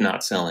my book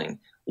not selling?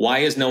 Why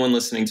is no one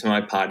listening to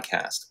my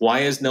podcast?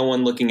 Why is no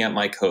one looking at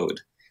my code?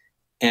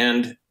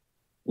 And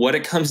what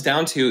it comes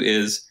down to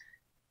is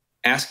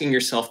asking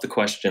yourself the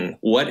question,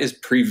 what is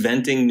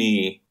preventing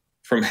me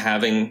from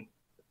having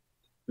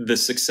the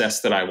success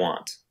that I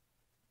want?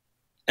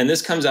 And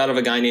this comes out of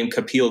a guy named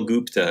Kapil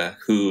Gupta,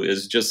 who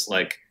is just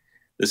like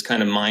this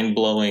kind of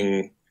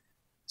mind-blowing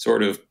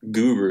sort of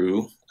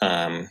guru.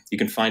 You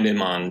can find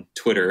him on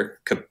Twitter,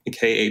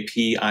 Kapilgupta,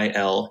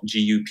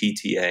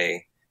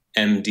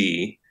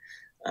 MD.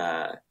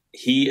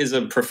 He is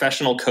a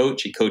professional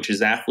coach. He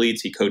coaches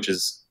athletes. He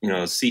coaches,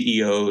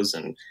 CEOs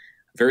and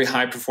very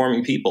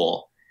high-performing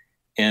people.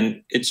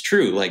 And it's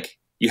true. Like,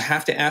 you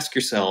have to ask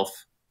yourself,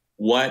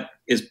 what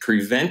is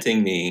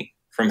preventing me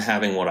from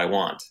having what I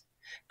want?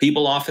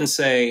 People often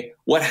say,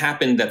 what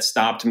happened that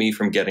stopped me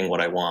from getting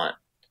what I want?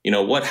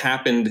 What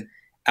happened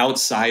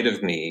outside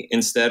of me,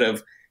 instead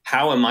of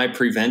how am I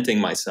preventing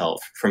myself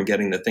from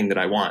getting the thing that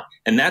I want?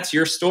 And that's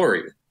your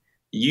story.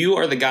 You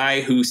are the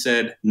guy who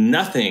said,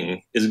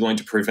 nothing is going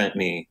to prevent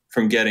me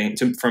from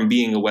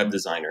being a web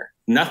designer.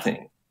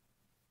 Nothing.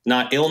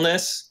 Not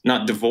illness,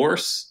 not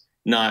divorce,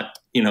 not,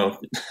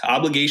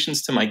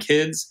 obligations to my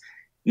kids.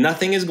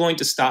 Nothing is going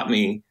to stop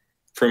me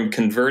from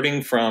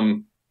converting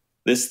from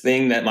this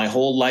thing that my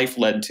whole life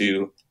led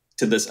to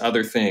this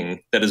other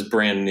thing that is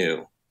brand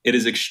new. It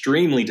is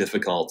extremely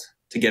difficult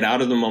to get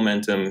out of the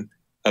momentum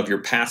of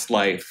your past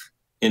life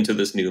into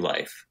this new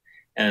life.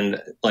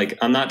 And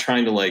I'm not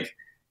trying to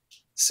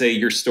say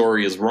your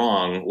story is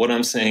wrong. What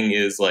I'm saying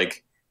is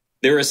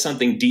there is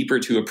something deeper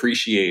to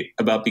appreciate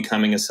about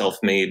becoming a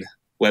self-made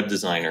web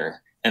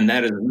designer. And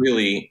that is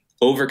really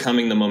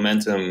overcoming the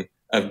momentum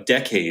of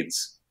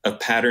decades of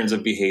patterns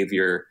of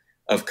behavior,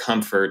 of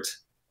comfort,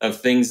 of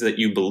things that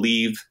you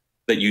believe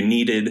that you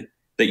needed,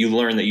 that you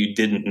learned that you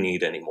didn't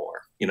need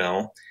anymore,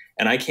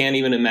 And I can't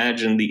even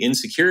imagine the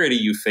insecurity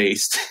you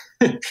faced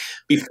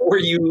before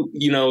you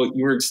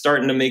were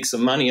starting to make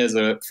some money as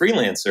a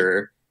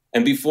freelancer,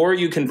 and before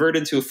you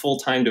converted to a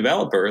full-time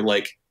developer.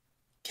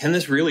 Can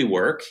this really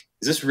work?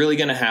 Is this really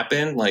going to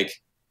happen?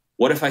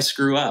 What if I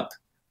screw up?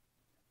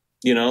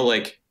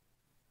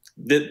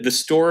 The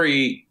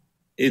story,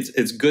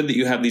 it's good that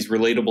you have these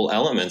relatable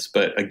elements,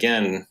 but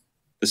again,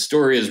 the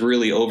story is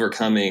really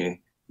overcoming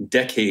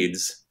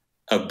decades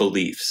of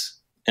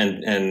beliefs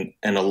and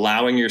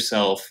allowing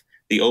yourself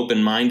the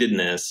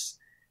open-mindedness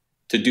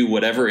to do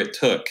whatever it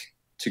took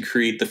to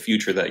create the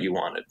future that you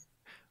wanted.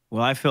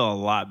 Well, I feel a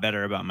lot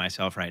better about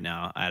myself right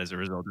now as a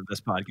result of this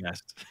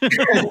podcast.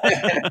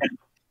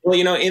 Well,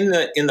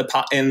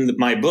 in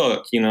my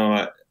book,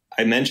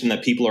 I mentioned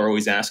that people are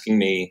always asking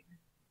me,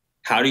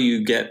 how do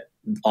you get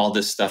all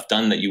this stuff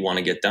done that you want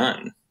to get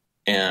done?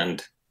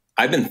 And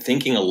I've been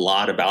thinking a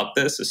lot about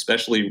this,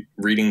 especially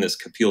reading this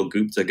Kapil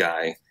Gupta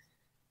guy.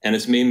 And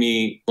it's made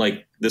me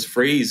this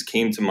phrase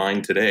came to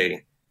mind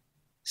today: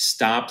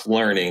 stop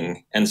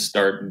learning and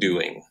start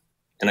doing.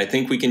 And I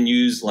think we can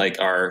use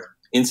our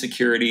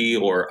insecurity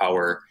or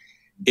our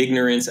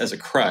ignorance as a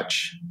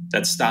crutch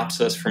that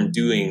stops us from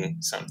doing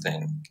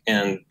something.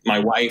 And my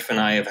wife and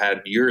I have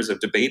had years of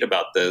debate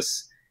about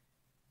this.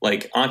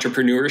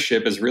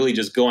 Entrepreneurship is really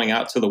just going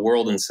out to the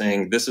world and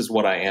saying, this is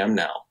what I am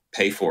now,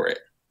 pay for it.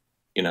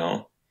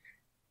 You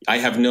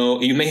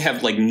may have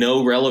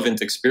no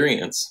relevant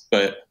experience,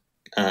 but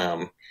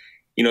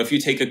if you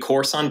take a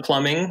course on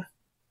plumbing,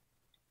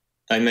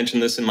 I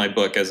mentioned this in my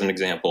book as an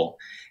example.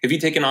 If you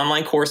take an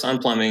online course on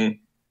plumbing,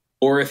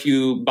 or if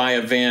you buy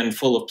a van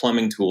full of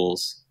plumbing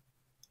tools,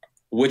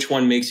 which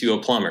one makes you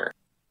a plumber?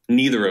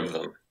 Neither of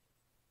them.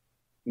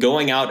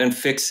 Going out and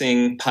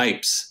fixing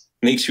pipes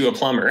makes you a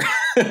plumber.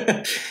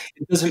 It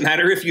doesn't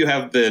matter if you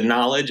have the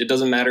knowledge. It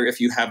doesn't matter if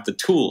you have the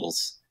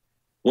tools.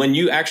 When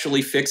you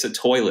actually fix a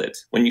toilet,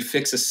 when you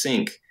fix a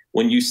sink,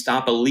 when you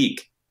stop a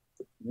leak,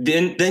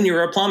 then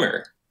you're a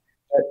plumber.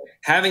 But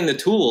having the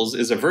tools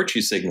is a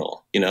virtue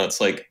signal.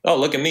 It's oh,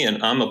 look at me,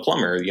 and I'm a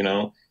plumber.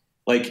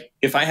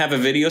 If I have a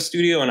video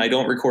studio and I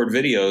don't record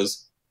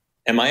videos,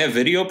 am I a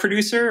video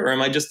producer, or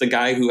am I just the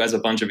guy who has a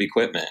bunch of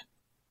equipment?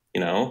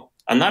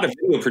 I'm not a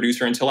video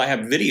producer until I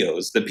have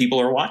videos that people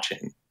are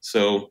watching.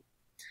 So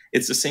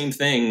it's the same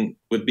thing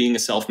with being a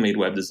self-made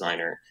web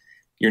designer.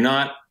 You're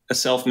not a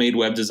self-made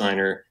web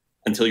designer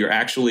until you're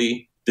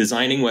actually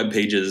designing web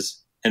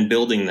pages and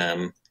building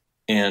them,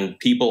 and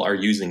people are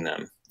using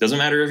them. Doesn't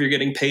matter if you're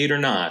getting paid or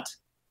not.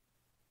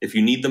 If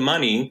you need the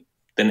money,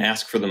 then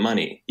ask for the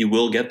money. You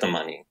will get the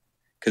money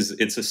because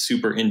it's a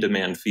super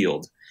in-demand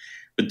field.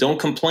 But don't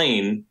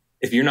complain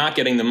if you're not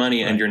getting the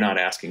money and you're not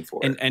asking for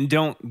it. And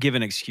don't give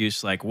an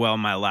excuse like, well,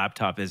 my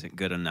laptop isn't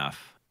good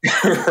enough.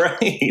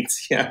 Right.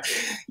 Yeah.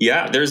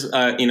 Yeah. There's,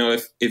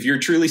 if you're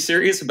truly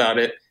serious about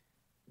it,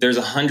 there's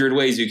 100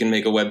 ways you can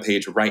make a web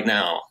page right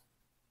now.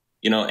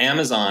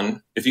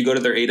 Amazon, if you go to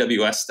their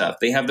AWS stuff,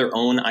 they have their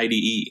own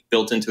IDE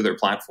built into their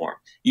platform.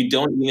 You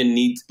don't even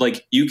need,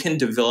 you can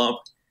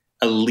develop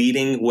a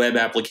leading web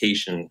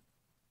application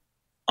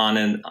on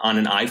an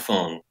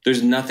iPhone.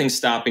 There's nothing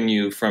stopping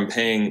you from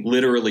paying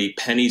literally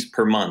pennies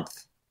per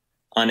month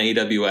on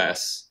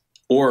AWS,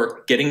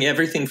 or getting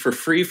everything for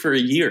free for a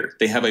year.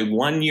 They have a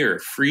 1-year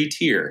free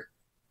tier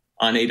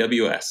on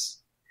AWS.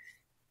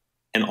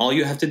 And all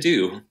you have to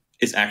do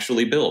is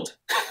actually build.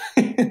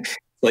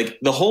 Like,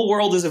 the whole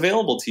world is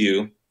available to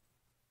you,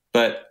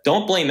 but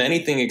don't blame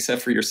anything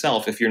except for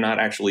yourself if you're not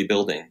actually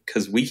building,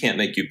 because we can't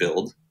make you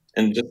build.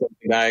 And just like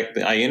the guy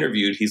that I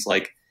interviewed, he's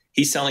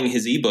selling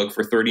his ebook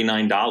for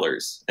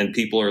 $39. And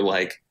people are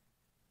like,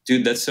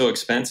 dude, that's so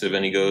expensive.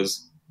 And he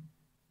goes,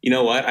 you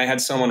know what? I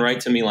had someone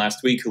write to me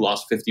last week who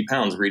lost 50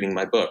 pounds reading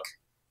my book.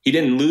 He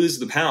didn't lose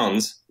the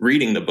pounds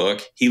reading the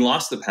book. He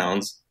lost the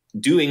pounds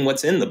doing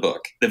what's in the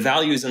book. The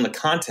value is in the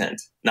content,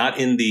 not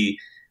in the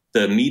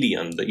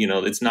medium.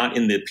 It's not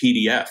in the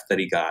PDF that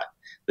he got.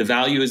 The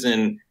value is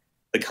in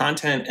the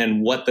content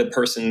and what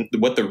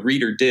the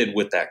reader did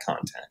with that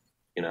content.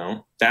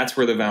 That's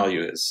where the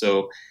value is.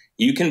 So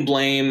you can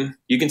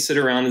sit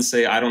around and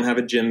say, I don't have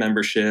a gym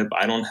membership.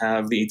 I don't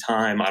have the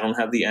time. I don't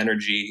have the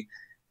energy.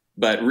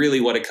 But really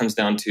what it comes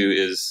down to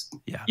is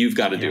you've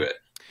got to do it.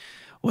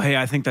 Well, hey,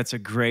 I think that's a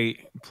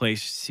great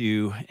place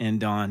to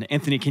end on.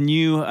 Anthony, can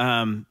you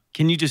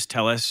just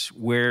tell us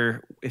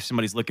if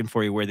somebody's looking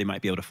for you, where they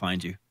might be able to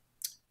find you?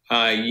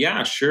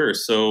 Yeah, sure.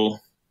 So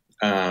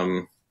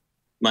my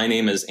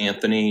name is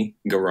Anthony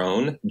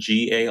Garone,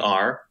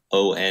 Garone.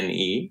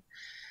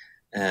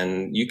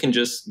 And you can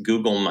just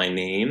Google my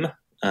name.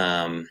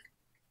 I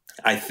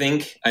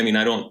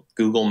don't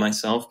Google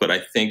myself, but I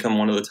think I'm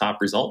one of the top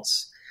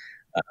results.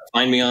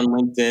 Find me on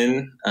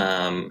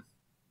LinkedIn.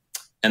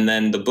 And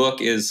then the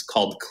book is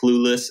called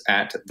Clueless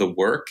at the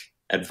Work,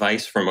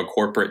 Advice from a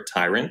Corporate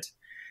Tyrant.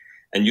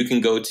 And you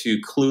can go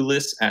to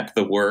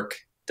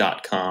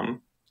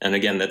cluelessatthework.com. And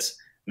again, that's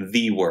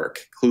the work,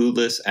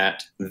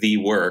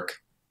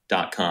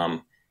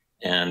 cluelessatthework.com.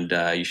 And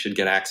you should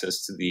get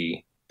access to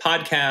the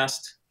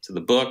podcast, to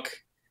the book.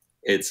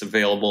 It's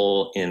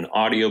available in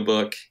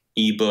audiobook,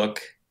 ebook,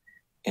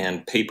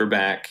 and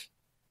paperback.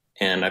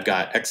 And I've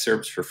got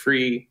excerpts for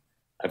free.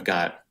 I've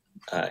got,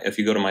 if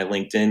you go to my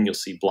LinkedIn, you'll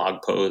see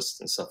blog posts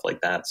and stuff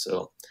like that.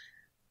 So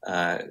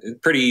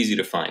pretty easy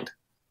to find.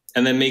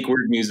 And then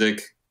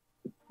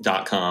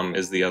makewordmusic.com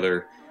is the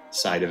other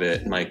side of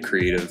it, my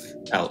creative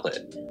outlet.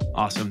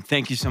 Awesome.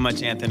 Thank you so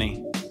much,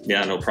 Anthony.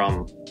 Yeah, no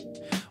problem.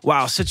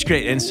 Wow, such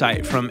great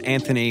insight from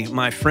Anthony,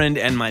 my friend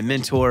and my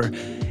mentor.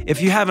 If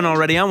you haven't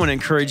already, I want to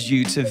encourage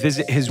you to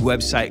visit his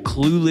website,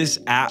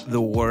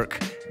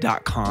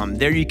 cluelessatthework.com.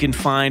 There you can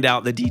find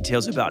out the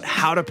details about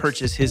how to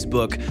purchase his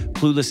book,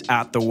 Clueless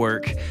at the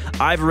Work.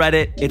 I've read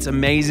it. It's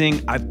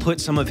amazing. I've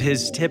put some of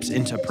his tips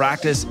into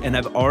practice, and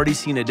I've already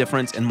seen a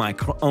difference in my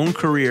own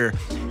career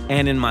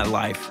and in my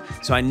life.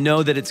 So I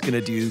know that it's going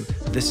to do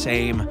the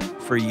same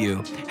for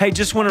you. Hey,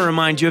 just want to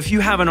remind you, if you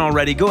haven't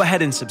already, go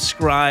ahead and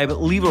subscribe,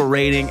 leave a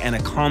rating and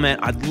a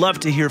comment. I'd love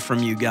to hear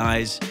from you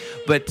guys.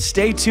 But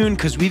stay tuned,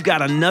 because we've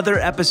got another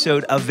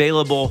episode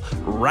available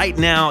right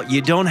now.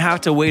 You don't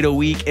have to wait a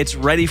week. It's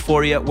ready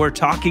for you. We're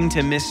talking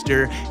to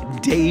Mr.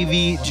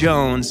 Davy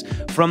Jones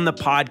from the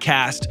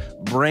podcast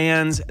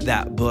Brands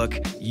That Book.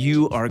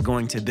 You are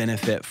going to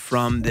benefit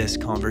from this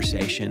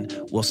conversation.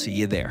 We'll see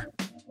you there.